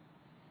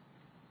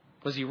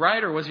 Was he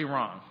right or was he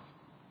wrong?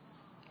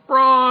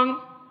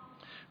 Wrong.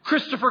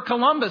 Christopher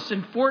Columbus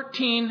in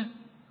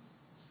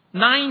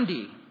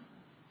 1490.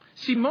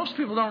 See, most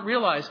people don't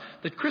realize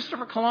that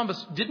Christopher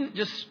Columbus didn't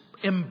just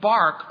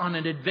embark on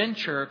an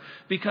adventure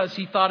because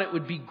he thought it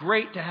would be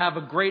great to have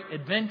a great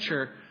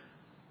adventure.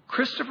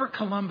 Christopher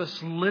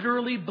Columbus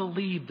literally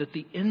believed that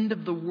the end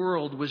of the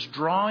world was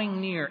drawing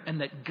near and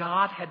that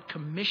God had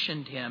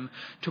commissioned him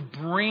to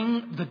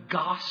bring the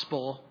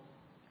gospel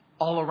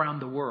all around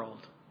the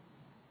world.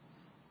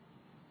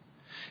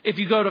 If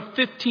you go to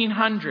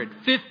 1500,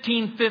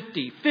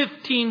 1550,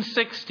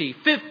 1560,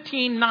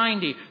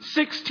 1590,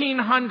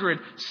 1600,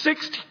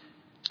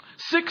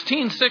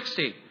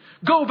 1660,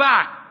 go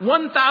back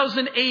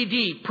 1000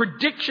 AD,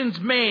 predictions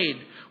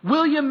made.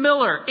 William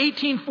Miller,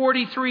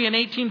 1843 and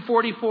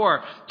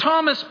 1844.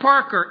 Thomas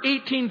Parker,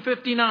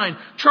 1859.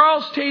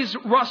 Charles Taze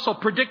Russell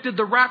predicted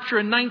the rapture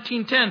in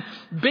 1910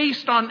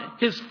 based on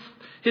his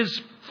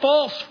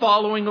false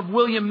following of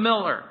William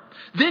Miller.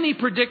 Then he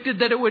predicted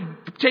that it would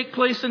take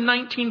place in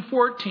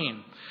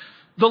 1914.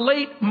 The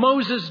late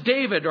Moses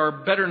David, or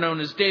better known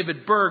as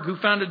David Berg, who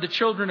founded the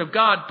Children of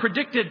God,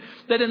 predicted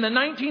that in the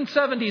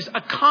 1970s, a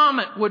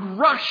comet would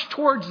rush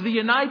towards the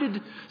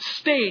United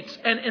States.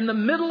 And in the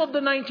middle of the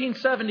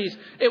 1970s,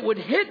 it would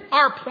hit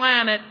our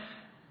planet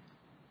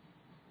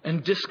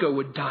and disco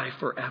would die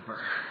forever.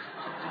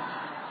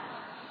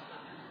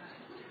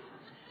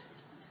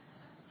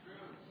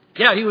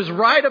 Yeah, he was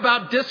right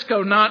about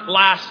disco not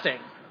lasting.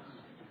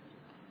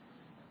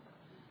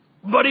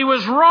 But he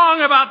was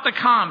wrong about the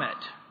comet.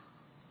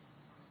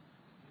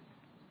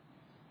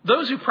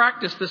 Those who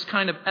practice this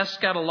kind of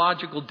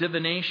eschatological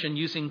divination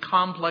using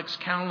complex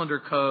calendar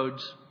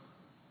codes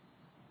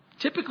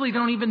typically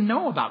don't even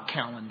know about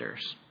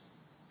calendars.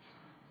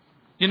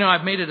 You know,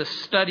 I've made it a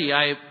study.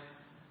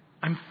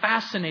 I'm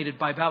fascinated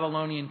by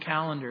Babylonian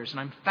calendars, and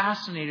I'm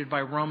fascinated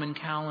by Roman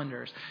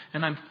calendars,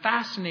 and I'm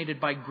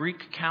fascinated by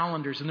Greek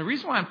calendars. And the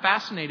reason why I'm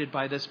fascinated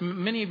by this,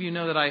 many of you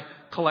know that I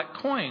collect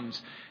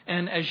coins.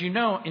 And as you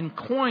know, in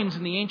coins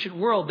in the ancient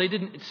world, they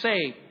didn't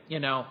say,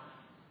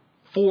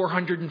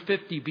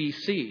 450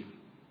 BC.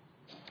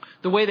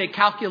 The way they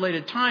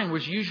calculated time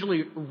was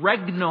usually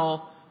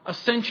regnal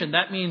ascension.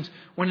 That means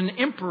when an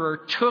emperor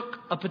took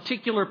a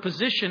particular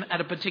position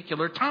at a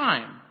particular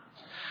time.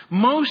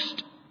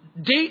 Most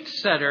date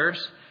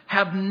setters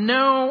have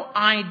no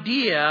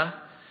idea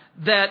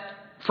that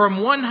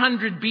from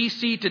 100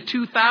 BC to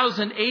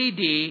 2000 AD,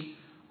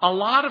 a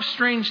lot of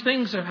strange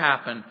things have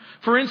happened.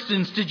 For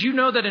instance, did you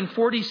know that in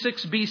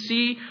 46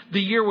 BC,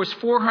 the year was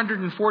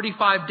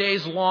 445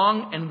 days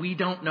long, and we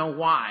don't know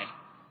why?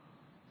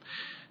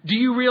 Do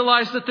you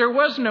realize that there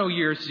was no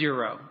year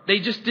zero? They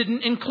just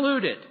didn't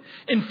include it.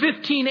 In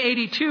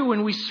 1582,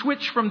 when we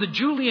switched from the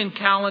Julian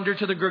calendar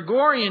to the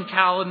Gregorian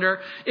calendar,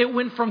 it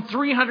went from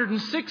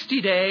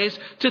 360 days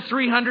to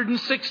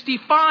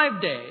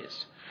 365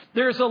 days.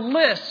 There's a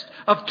list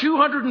of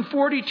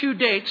 242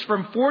 dates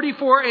from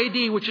 44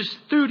 AD, which is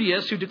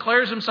Theudius, who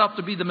declares himself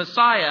to be the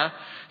Messiah.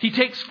 He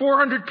takes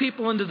 400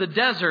 people into the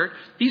desert.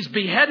 He's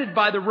beheaded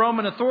by the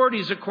Roman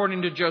authorities,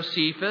 according to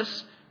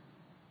Josephus.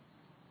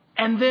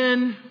 And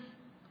then,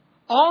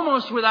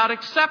 almost without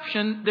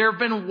exception, there have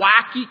been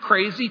wacky,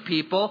 crazy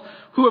people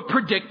who have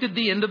predicted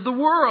the end of the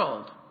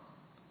world.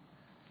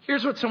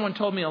 Here's what someone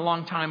told me a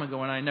long time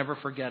ago, and I never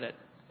forget it.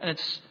 And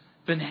it's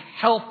been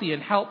healthy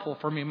and helpful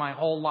for me my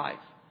whole life.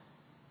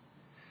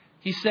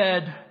 He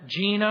said,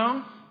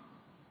 Gino,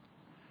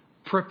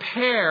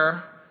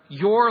 prepare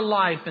your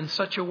life in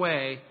such a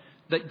way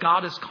that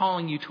God is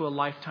calling you to a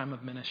lifetime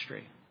of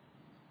ministry.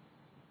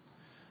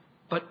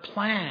 But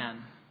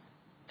plan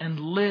and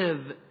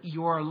live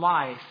your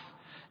life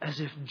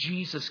as if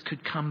Jesus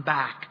could come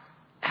back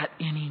at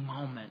any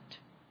moment.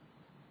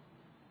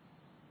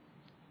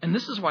 And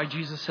this is why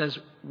Jesus says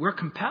we're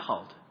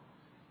compelled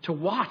to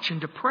watch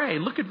and to pray.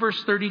 Look at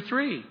verse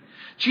 33.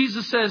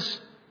 Jesus says,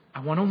 I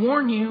want to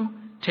warn you,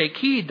 take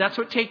heed. That's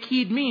what take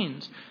heed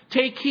means.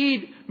 Take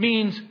heed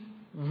means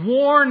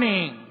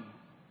warning.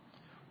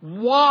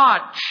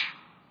 Watch,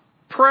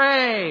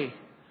 pray,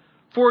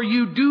 for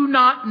you do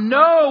not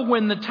know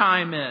when the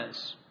time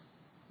is.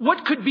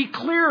 What could be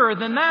clearer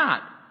than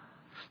that?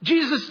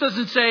 Jesus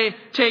doesn't say,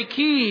 take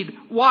heed,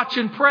 watch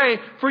and pray,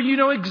 for you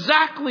know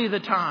exactly the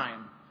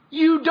time.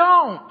 You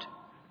don't.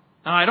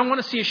 Now, I don't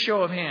want to see a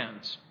show of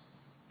hands.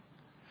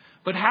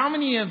 But how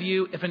many of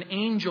you, if an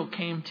angel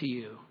came to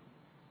you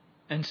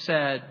and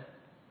said,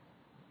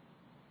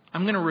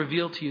 I'm going to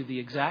reveal to you the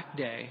exact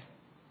day,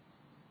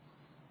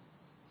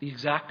 the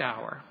exact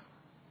hour,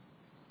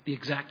 the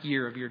exact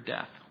year of your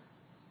death.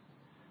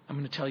 I'm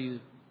going to tell you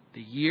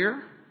the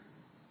year,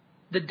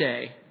 the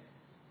day,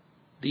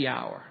 the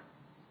hour.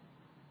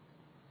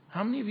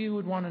 How many of you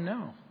would want to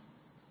know?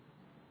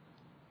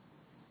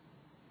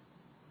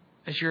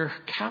 As you're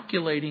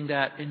calculating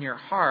that in your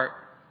heart,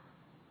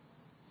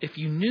 if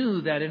you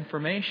knew that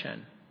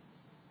information,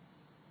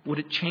 would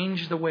it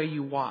change the way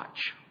you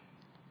watch?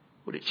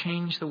 Would it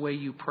change the way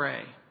you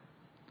pray?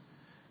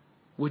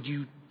 Would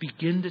you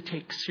begin to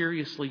take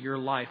seriously your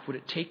life? Would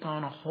it take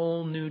on a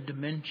whole new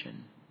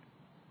dimension?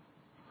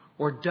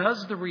 Or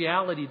does the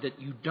reality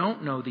that you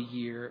don't know the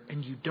year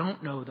and you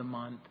don't know the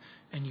month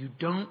and you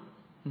don't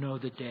know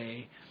the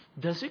day,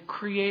 does it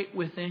create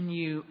within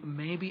you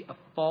maybe a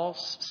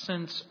false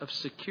sense of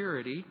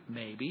security?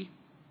 Maybe.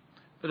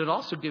 But it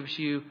also gives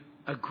you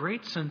a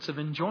great sense of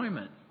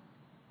enjoyment.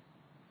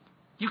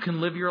 You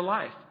can live your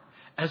life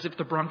as if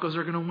the Broncos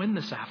are going to win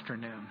this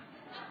afternoon.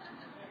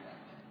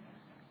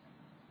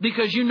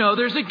 Because you know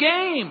there's a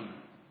game.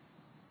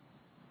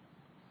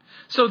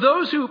 So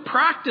those who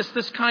practice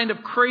this kind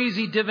of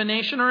crazy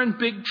divination are in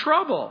big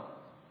trouble.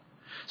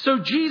 So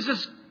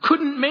Jesus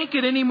couldn't make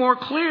it any more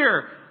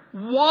clear.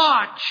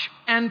 Watch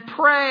and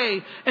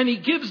pray. And he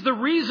gives the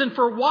reason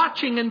for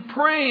watching and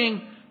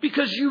praying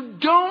because you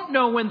don't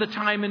know when the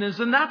time is.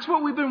 And that's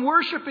what we've been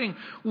worshiping.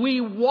 We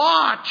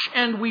watch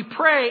and we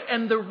pray.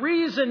 And the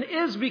reason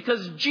is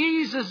because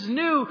Jesus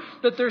knew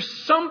that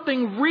there's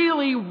something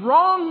really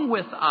wrong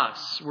with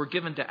us. We're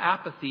given to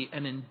apathy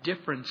and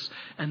indifference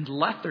and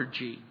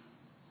lethargy.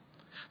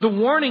 The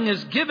warning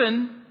is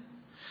given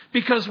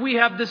because we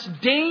have this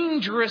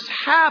dangerous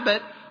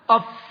habit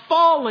of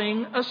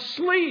falling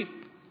asleep.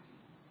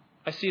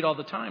 I see it all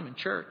the time in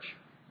church.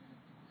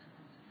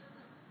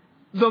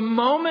 The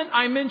moment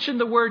I mention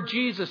the word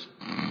Jesus,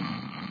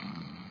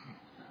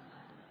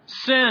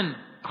 sin,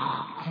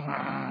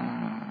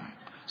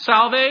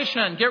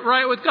 salvation, get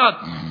right with God.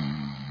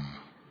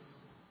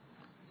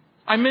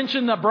 I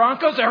mention the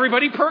Broncos,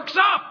 everybody perks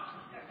up.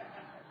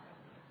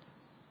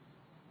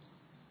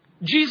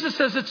 Jesus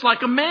says it's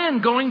like a man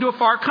going to a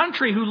far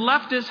country who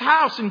left his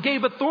house and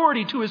gave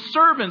authority to his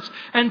servants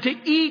and to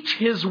each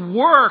his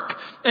work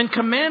and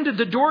commanded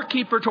the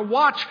doorkeeper to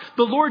watch.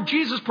 The Lord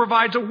Jesus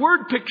provides a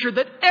word picture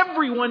that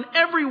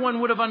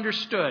everyone would have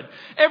understood.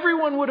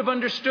 Everyone would have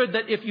understood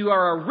that if you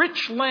are a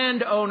rich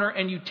landowner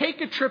and you take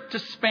a trip to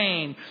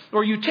Spain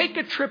or you take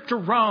a trip to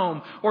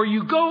Rome or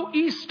you go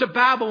east to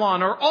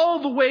Babylon or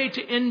all the way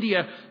to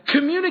India,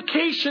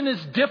 communication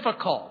is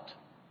difficult.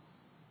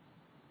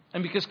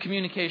 And because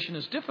communication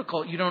is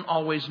difficult, you don't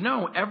always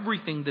know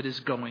everything that is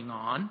going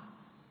on.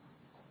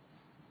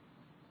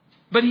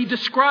 But he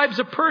describes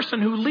a person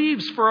who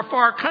leaves for a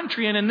far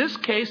country. And in this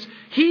case,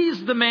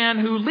 he's the man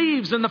who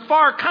leaves. And the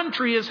far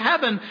country is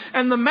heaven.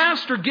 And the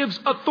master gives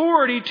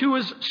authority to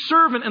his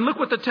servant. And look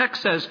what the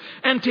text says.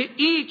 And to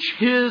each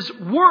his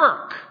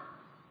work.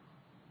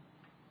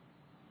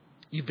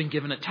 You've been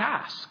given a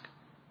task.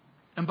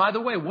 And by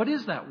the way, what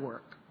is that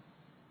work?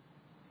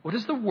 What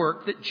is the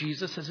work that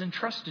Jesus has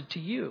entrusted to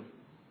you?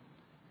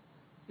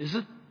 Is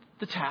it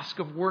the task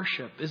of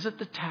worship? Is it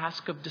the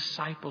task of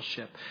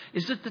discipleship?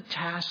 Is it the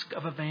task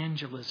of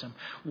evangelism?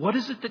 What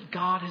is it that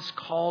God has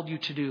called you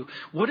to do?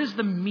 What is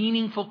the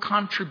meaningful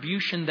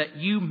contribution that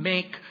you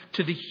make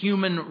to the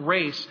human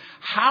race?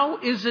 How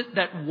is it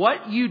that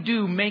what you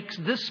do makes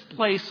this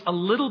place a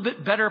little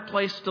bit better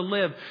place to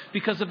live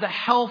because of the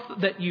health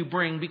that you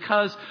bring,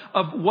 because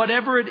of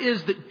whatever it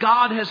is that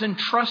God has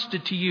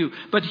entrusted to you?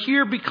 But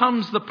here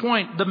becomes the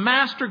point. The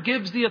master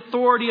gives the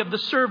authority of the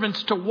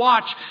servants to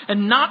watch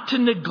and not to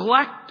neglect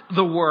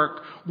the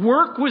work.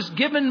 Work was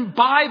given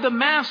by the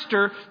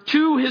master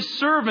to his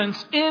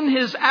servants in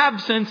his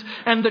absence,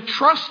 and the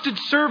trusted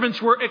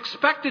servants were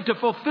expected to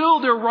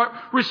fulfill their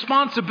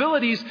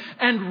responsibilities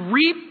and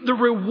reap the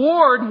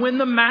reward when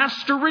the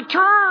master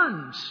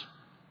returns.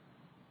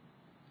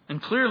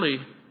 And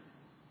clearly,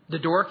 the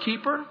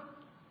doorkeeper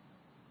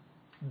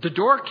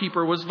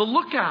was the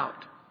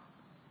lookout.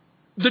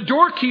 The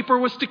doorkeeper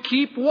was to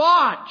keep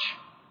watch.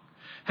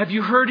 Have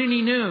you heard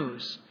any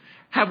news?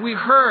 Have we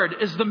heard,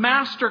 is the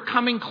master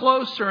coming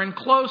closer and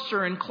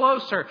closer and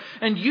closer?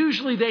 And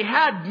usually they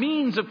had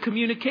means of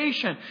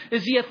communication.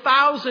 Is he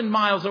 1,000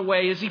 miles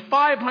away? Is he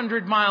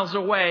 500 miles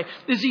away?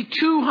 Is he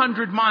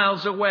 200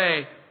 miles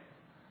away?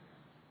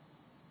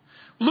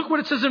 Look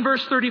what it says in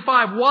verse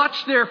 35.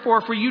 Watch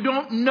therefore, for you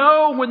don't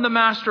know when the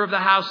master of the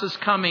house is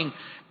coming.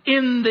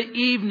 In the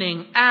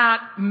evening,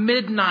 at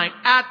midnight,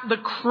 at the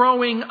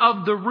crowing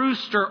of the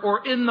rooster,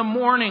 or in the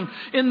morning.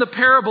 In the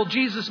parable,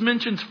 Jesus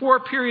mentions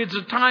 4 periods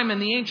of time in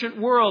the ancient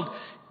world.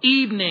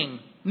 Evening,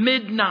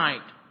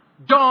 midnight,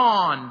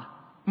 dawn,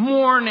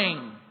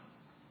 morning.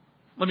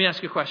 Let me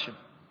ask you a question.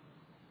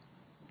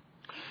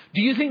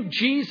 Do you think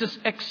Jesus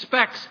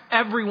expects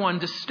everyone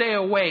to stay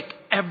awake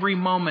every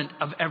moment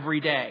of every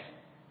day?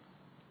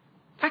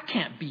 That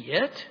can't be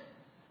it.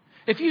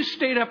 If you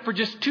stayed up for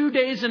just 2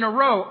 days in a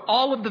row,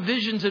 all of the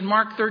visions in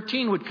Mark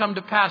 13 would come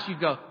to pass. You'd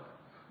go.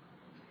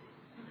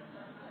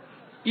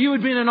 You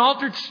would be in an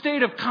altered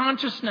state of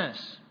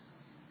consciousness.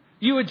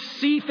 You would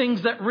see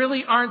things that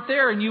really aren't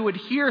there, and you would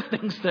hear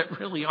things that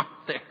really aren't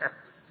there.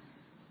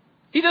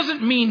 He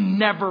doesn't mean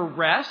never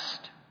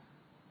rest.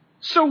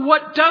 So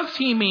what does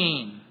he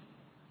mean?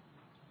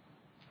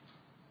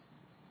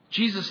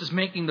 Jesus is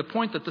making the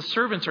point that the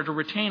servants are to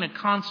retain a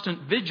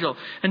constant vigil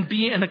and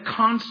be in a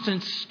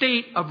constant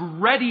state of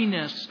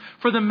readiness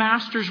for the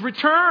master's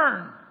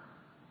return.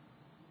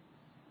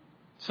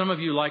 Some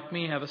of you, like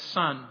me, have a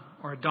son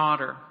or a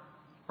daughter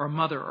or a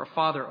mother or a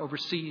father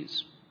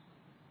overseas.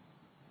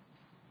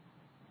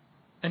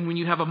 And when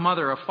you have a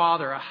mother, a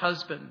father, a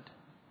husband,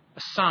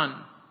 a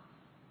son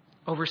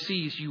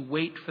overseas, you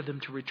wait for them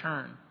to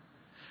return.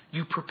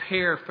 You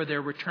prepare for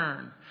their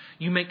return.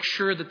 You make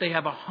sure that they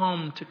have a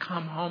home to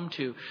come home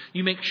to.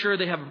 You make sure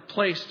they have a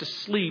place to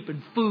sleep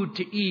and food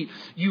to eat.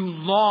 You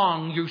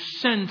long, you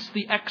sense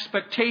the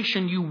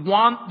expectation. You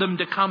want them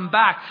to come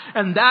back.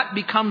 And that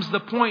becomes the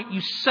point.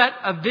 You set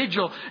a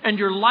vigil and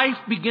your life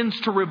begins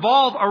to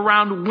revolve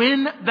around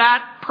when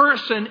that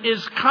person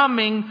is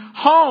coming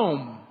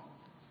home.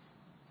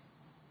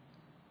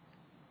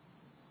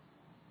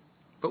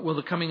 But will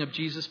the coming of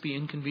Jesus be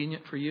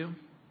inconvenient for you?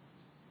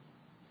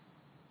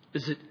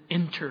 Is it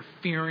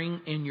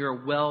interfering in your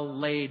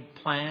well-laid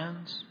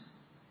plans?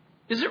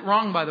 Is it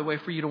wrong, by the way,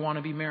 for you to want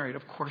to be married?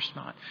 Of course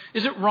not.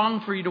 Is it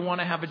wrong for you to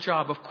want to have a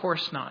job? Of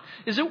course not.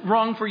 Is it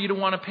wrong for you to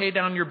want to pay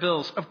down your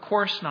bills? Of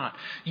course not.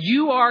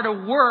 You are to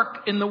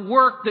work in the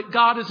work that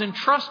God has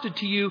entrusted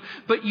to you,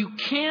 but you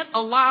can't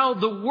allow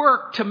the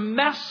work to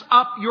mess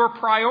up your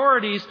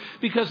priorities,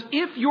 because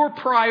if your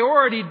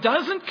priority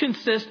doesn't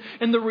consist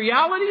in the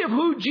reality of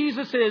who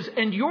Jesus is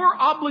and your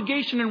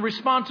obligation and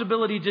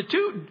responsibility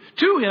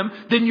to Him,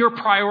 then your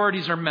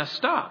priorities are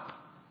messed up.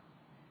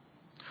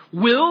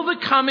 Will the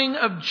coming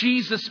of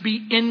Jesus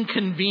be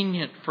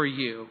inconvenient for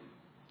you?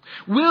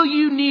 Will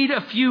you need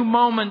a few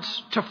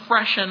moments to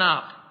freshen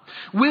up?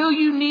 Will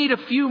you need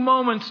a few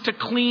moments to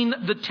clean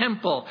the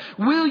temple?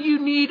 Will you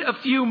need a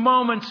few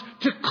moments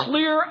to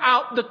clear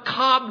out the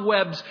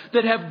cobwebs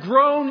that have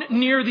grown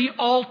near the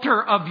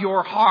altar of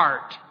your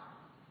heart?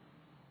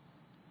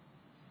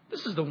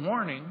 This is the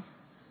warning.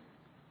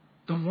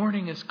 The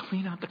warning is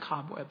clean out the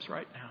cobwebs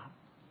right now.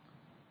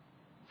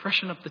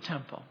 Freshen up the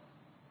temple.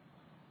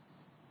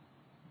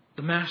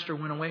 The Master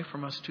went away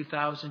from us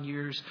 2,000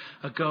 years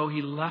ago.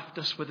 He left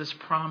us with His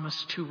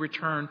promise to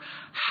return.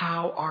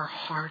 How our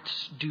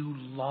hearts do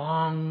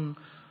long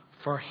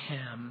for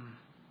Him.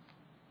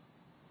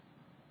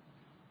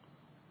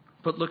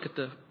 But look at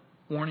the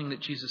warning that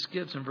Jesus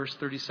gives in verse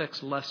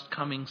 36. Lest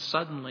coming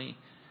suddenly,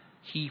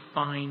 He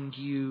find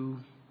you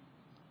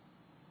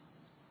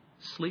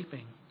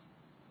sleeping.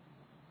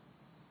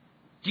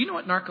 Do you know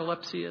what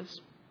narcolepsy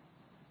is?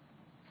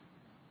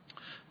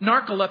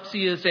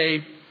 Narcolepsy is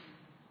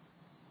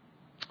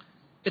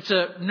It's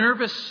a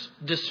nervous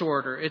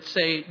disorder. It's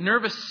a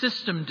nervous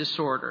system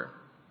disorder.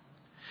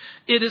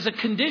 It is a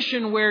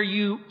condition where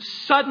you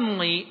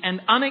suddenly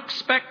and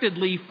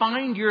unexpectedly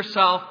find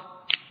yourself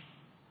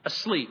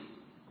asleep.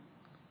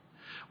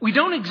 We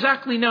don't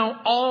exactly know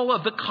all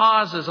of the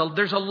causes.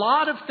 There's a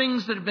lot of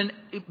things that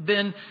have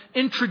been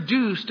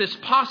introduced as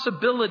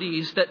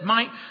possibilities that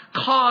might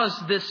cause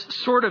this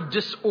sort of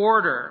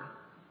disorder.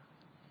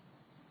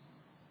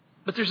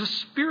 But there's a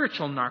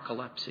spiritual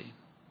narcolepsy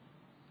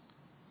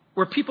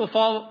where people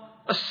fall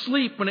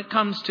asleep when it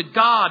comes to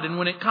God and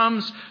when it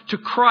comes to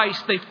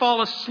Christ. They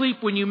fall asleep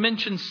when you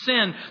mention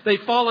sin. They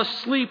fall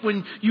asleep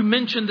when you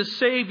mention the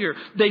Savior.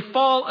 They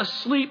fall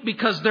asleep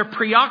because they're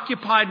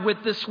preoccupied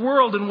with this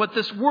world and what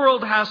this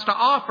world has to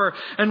offer.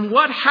 And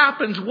what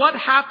happens? What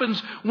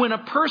happens when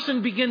a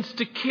person begins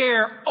to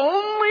care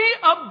only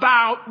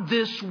about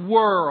this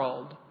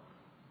world?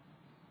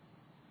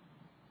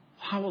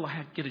 How will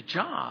I get a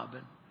job?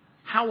 And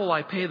how will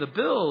I pay the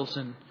bills?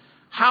 And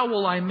how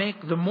will I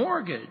make the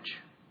mortgage?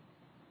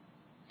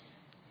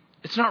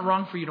 It's not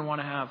wrong for you to want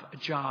to have a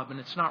job, and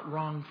it's not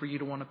wrong for you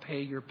to want to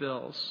pay your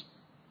bills.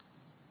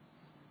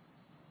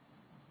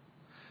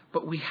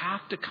 But we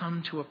have to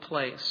come to a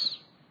place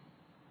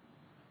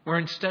where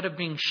instead of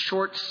being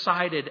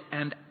short-sighted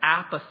and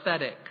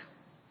apathetic,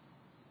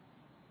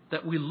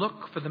 that we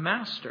look for the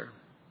Master.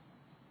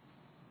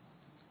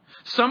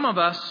 Some of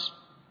us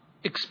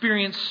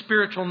experience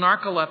spiritual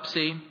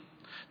narcolepsy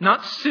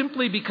not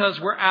simply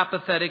because we're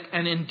apathetic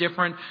and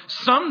indifferent.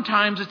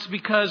 Sometimes it's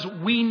because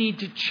we need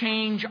to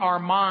change our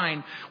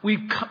mind.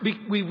 We've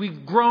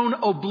grown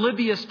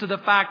oblivious to the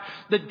fact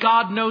that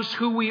God knows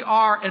who we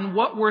are and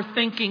what we're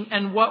thinking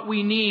and what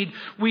we need.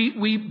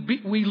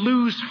 We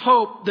lose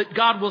hope that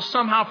God will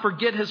somehow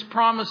forget His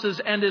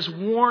promises and His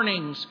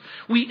warnings.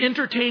 We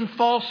entertain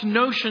false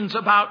notions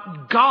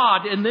about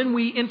God, and then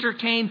we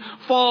entertain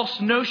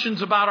false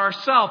notions about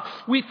ourselves.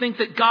 We think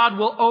that God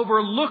will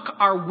overlook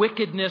our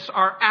wickedness,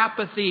 our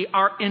apathy,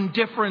 our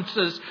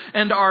indifferences,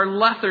 and our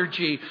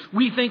lethargy.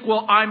 We think,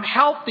 well, I'm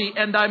healthy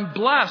and I'm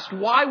blessed.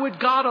 Why would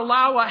God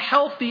allow a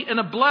healthy and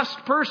a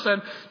blessed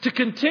person to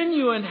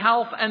continue in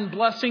health and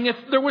blessing if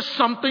there was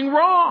something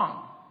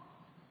wrong?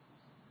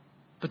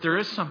 But there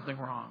is something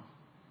wrong.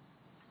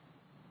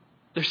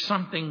 There's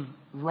something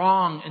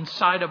wrong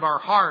inside of our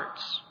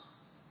hearts.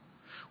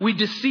 We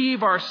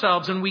deceive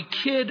ourselves and we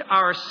kid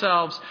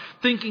ourselves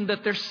thinking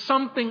that there's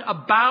something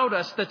about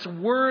us that's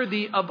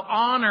worthy of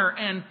honor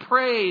and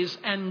praise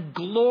and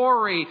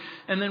glory.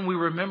 And then we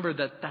remember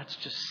that that's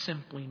just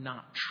simply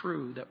not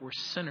true, that we're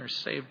sinners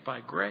saved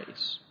by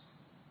grace.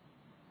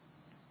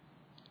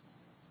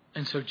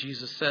 And so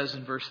Jesus says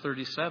in verse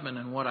 37,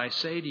 and what I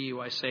say to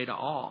you, I say to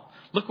all.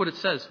 Look what it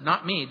says,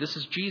 not me, this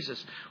is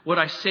Jesus. What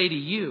I say to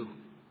you,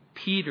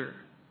 Peter,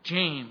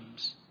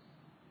 James,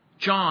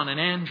 John, and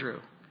Andrew.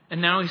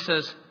 And now he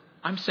says,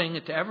 I'm saying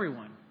it to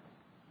everyone.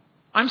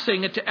 I'm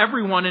saying it to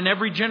everyone in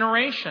every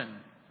generation.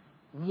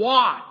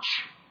 Watch.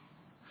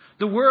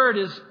 The word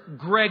is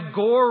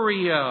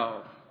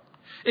Gregorio.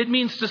 It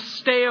means to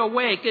stay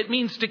awake. It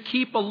means to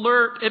keep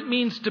alert. It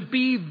means to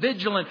be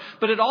vigilant.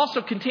 But it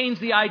also contains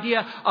the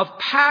idea of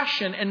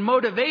passion and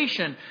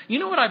motivation. You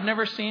know what I've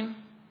never seen?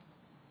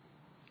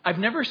 I've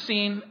never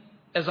seen,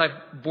 as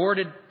I've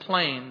boarded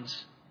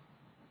planes,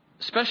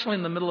 especially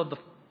in the middle of the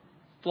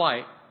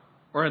flight,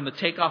 or in the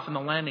takeoff and the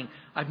landing,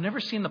 I've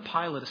never seen the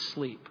pilot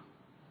asleep.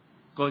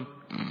 Going,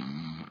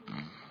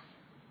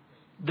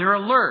 they're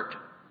alert,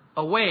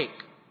 awake,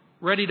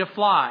 ready to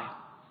fly.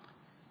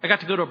 I got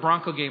to go to a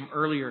Bronco game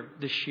earlier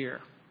this year.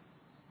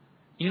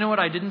 You know what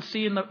I didn't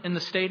see in the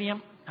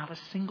stadium? Not a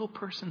single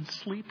person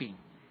sleeping.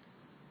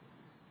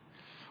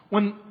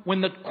 When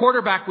the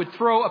quarterback would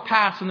throw a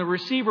pass and the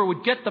receiver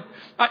would get the,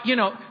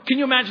 can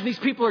you imagine these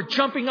people are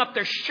jumping up,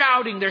 they're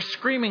shouting, they're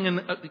screaming, and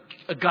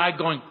a guy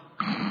going,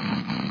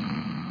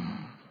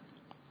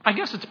 I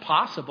guess it's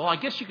possible. I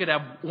guess you could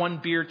have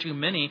one beer too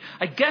many.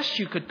 I guess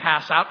you could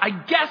pass out. I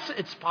guess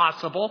it's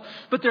possible.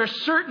 But there are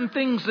certain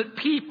things that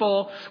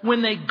people,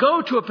 when they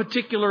go to a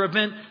particular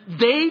event,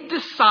 they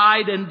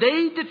decide and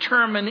they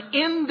determine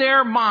in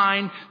their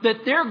mind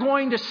that they're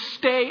going to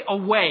stay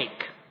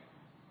awake.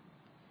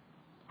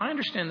 I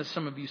understand that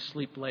some of you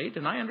sleep late,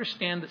 and I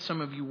understand that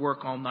some of you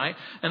work all night,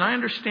 and I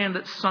understand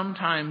that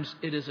sometimes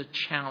it is a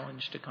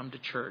challenge to come to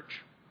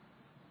church.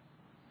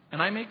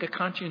 And I make a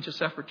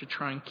conscientious effort to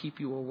try and keep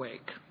you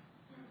awake.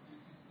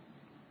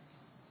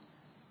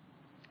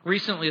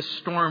 Recently, a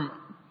storm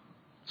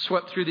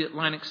swept through the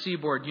Atlantic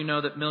seaboard. You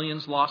know that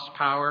millions lost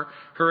power.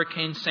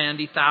 Hurricane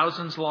Sandy,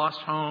 thousands lost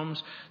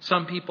homes.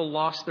 Some people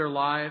lost their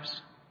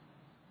lives.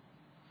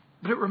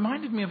 But it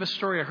reminded me of a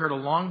story I heard a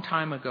long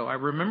time ago. I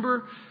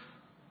remember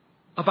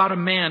about a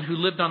man who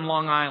lived on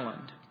Long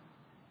Island.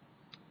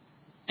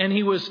 And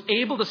he was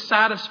able to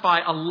satisfy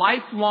a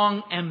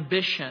lifelong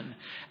ambition.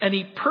 And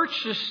he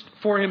purchased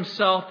for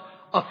himself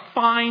a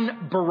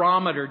fine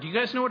barometer. Do you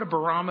guys know what a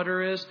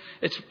barometer is?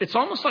 It's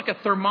almost like a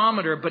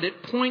thermometer, but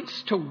it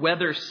points to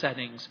weather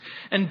settings.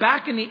 And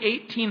back in the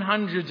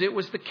 1800s, it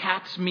was the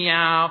cat's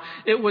meow.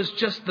 It was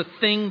just the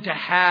thing to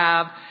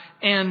have.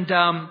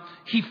 And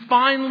he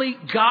finally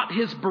got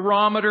his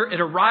barometer.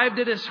 It arrived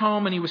at his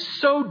home, and he was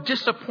so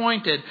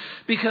disappointed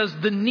because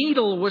the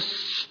needle was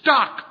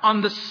stuck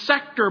on the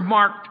sector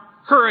marked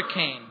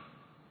hurricane.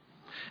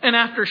 And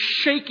after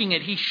shaking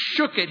it, he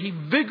shook it. He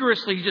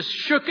just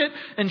shook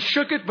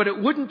it, but it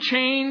wouldn't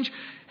change.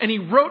 And he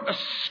wrote a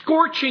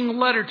scorching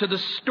letter to the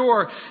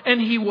store.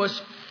 And he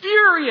was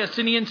furious,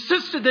 and he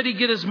insisted that he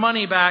get his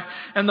money back.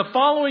 And the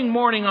following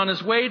morning, on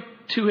his way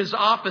to his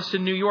office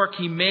in New York,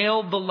 he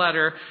mailed the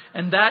letter.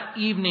 And that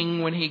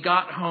evening, when he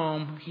got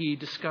home, he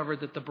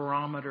discovered that the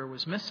barometer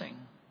was missing.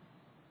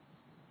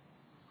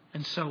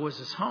 And so was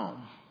his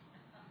home.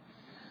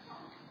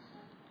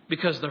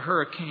 Because the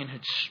hurricane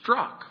had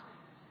struck.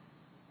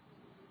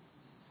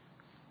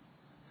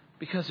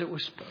 Because it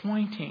was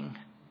pointing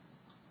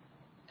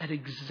at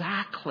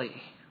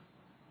exactly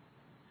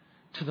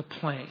to the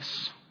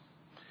place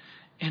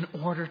in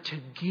order to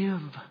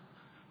give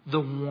the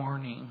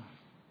warning.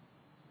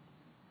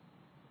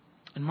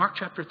 In Mark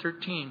chapter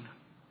 13,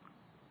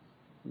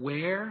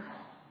 where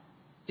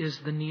is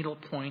the needle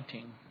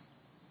pointing?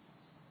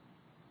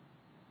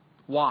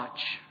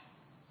 Watch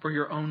for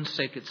your own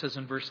sake, it says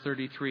in verse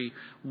 33.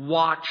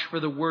 Watch for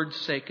the word's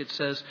sake, it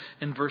says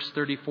in verse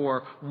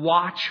 34.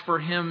 Watch for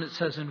him, it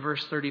says in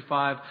verse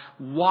 35.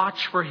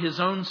 Watch for his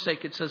own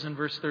sake, it says in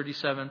verse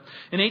 37.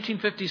 In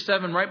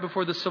 1857, right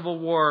before the Civil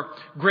War,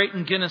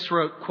 Grayton Guinness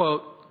wrote,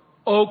 quote,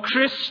 "O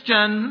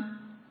Christian,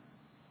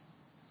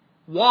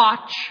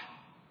 watch,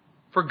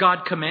 for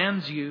God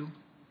commands you.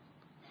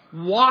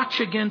 Watch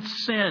against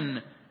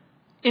sin,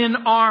 in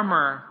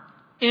armor,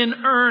 in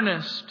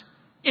earnest,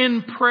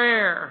 in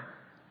prayer.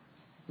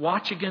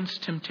 Watch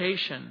against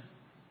temptation.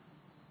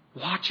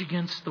 Watch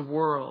against the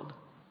world.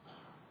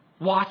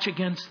 Watch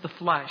against the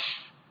flesh.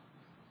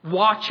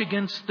 Watch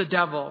against the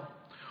devil.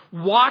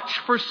 Watch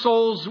for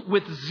souls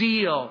with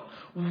zeal.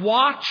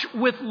 Watch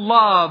with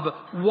love.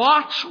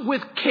 Watch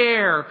with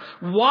care.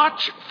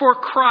 Watch for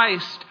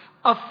Christ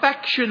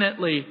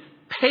affectionately,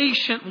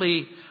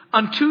 patiently,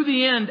 unto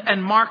the end.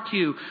 And mark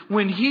you,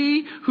 when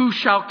he who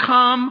shall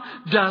come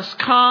does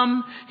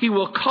come, he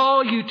will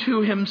call you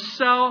to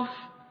himself.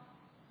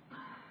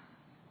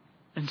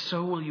 And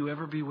so will you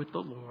ever be with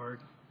the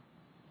Lord.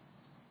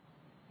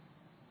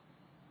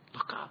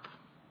 Look up.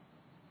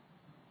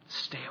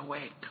 Stay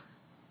awake.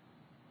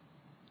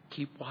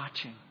 Keep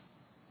watching.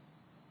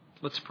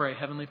 Let's pray.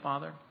 Heavenly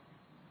Father,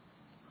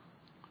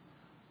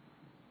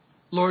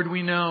 Lord,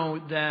 we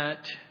know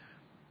that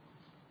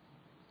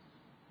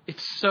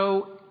it's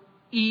so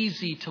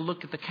easy to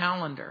look at the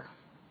calendar,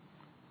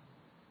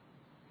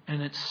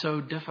 and it's so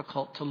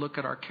difficult to look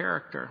at our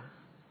character.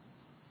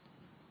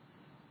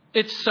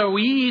 It's so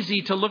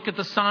easy to look at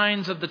the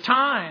signs of the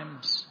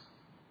times,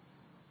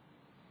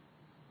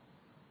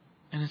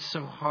 and it's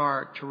so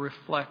hard to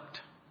reflect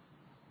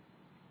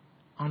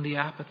on the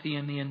apathy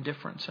and the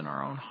indifference in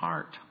our own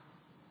heart.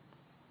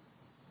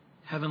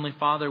 Heavenly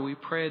Father, we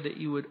pray that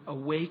you would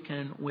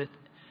awaken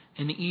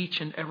within each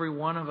and every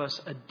one of us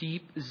a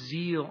deep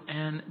zeal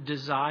and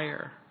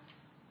desire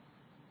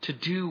to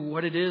do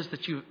what it is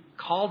that you've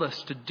called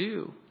us to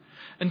do,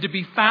 and to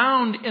be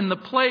found in the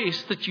place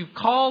that you've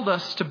called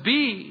us to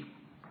be,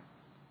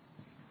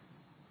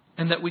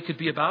 and that we could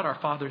be about our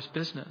Father's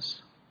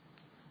business,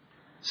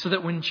 so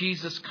that when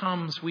Jesus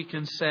comes, we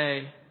can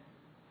say,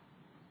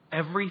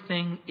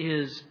 everything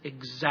is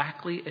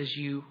exactly as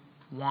you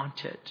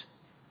want it.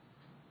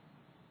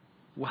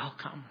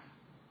 Welcome.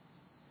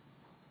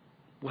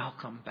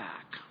 Welcome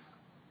back.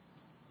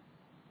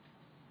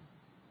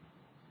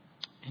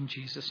 In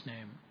Jesus'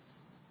 name,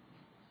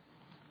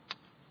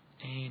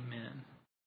 amen.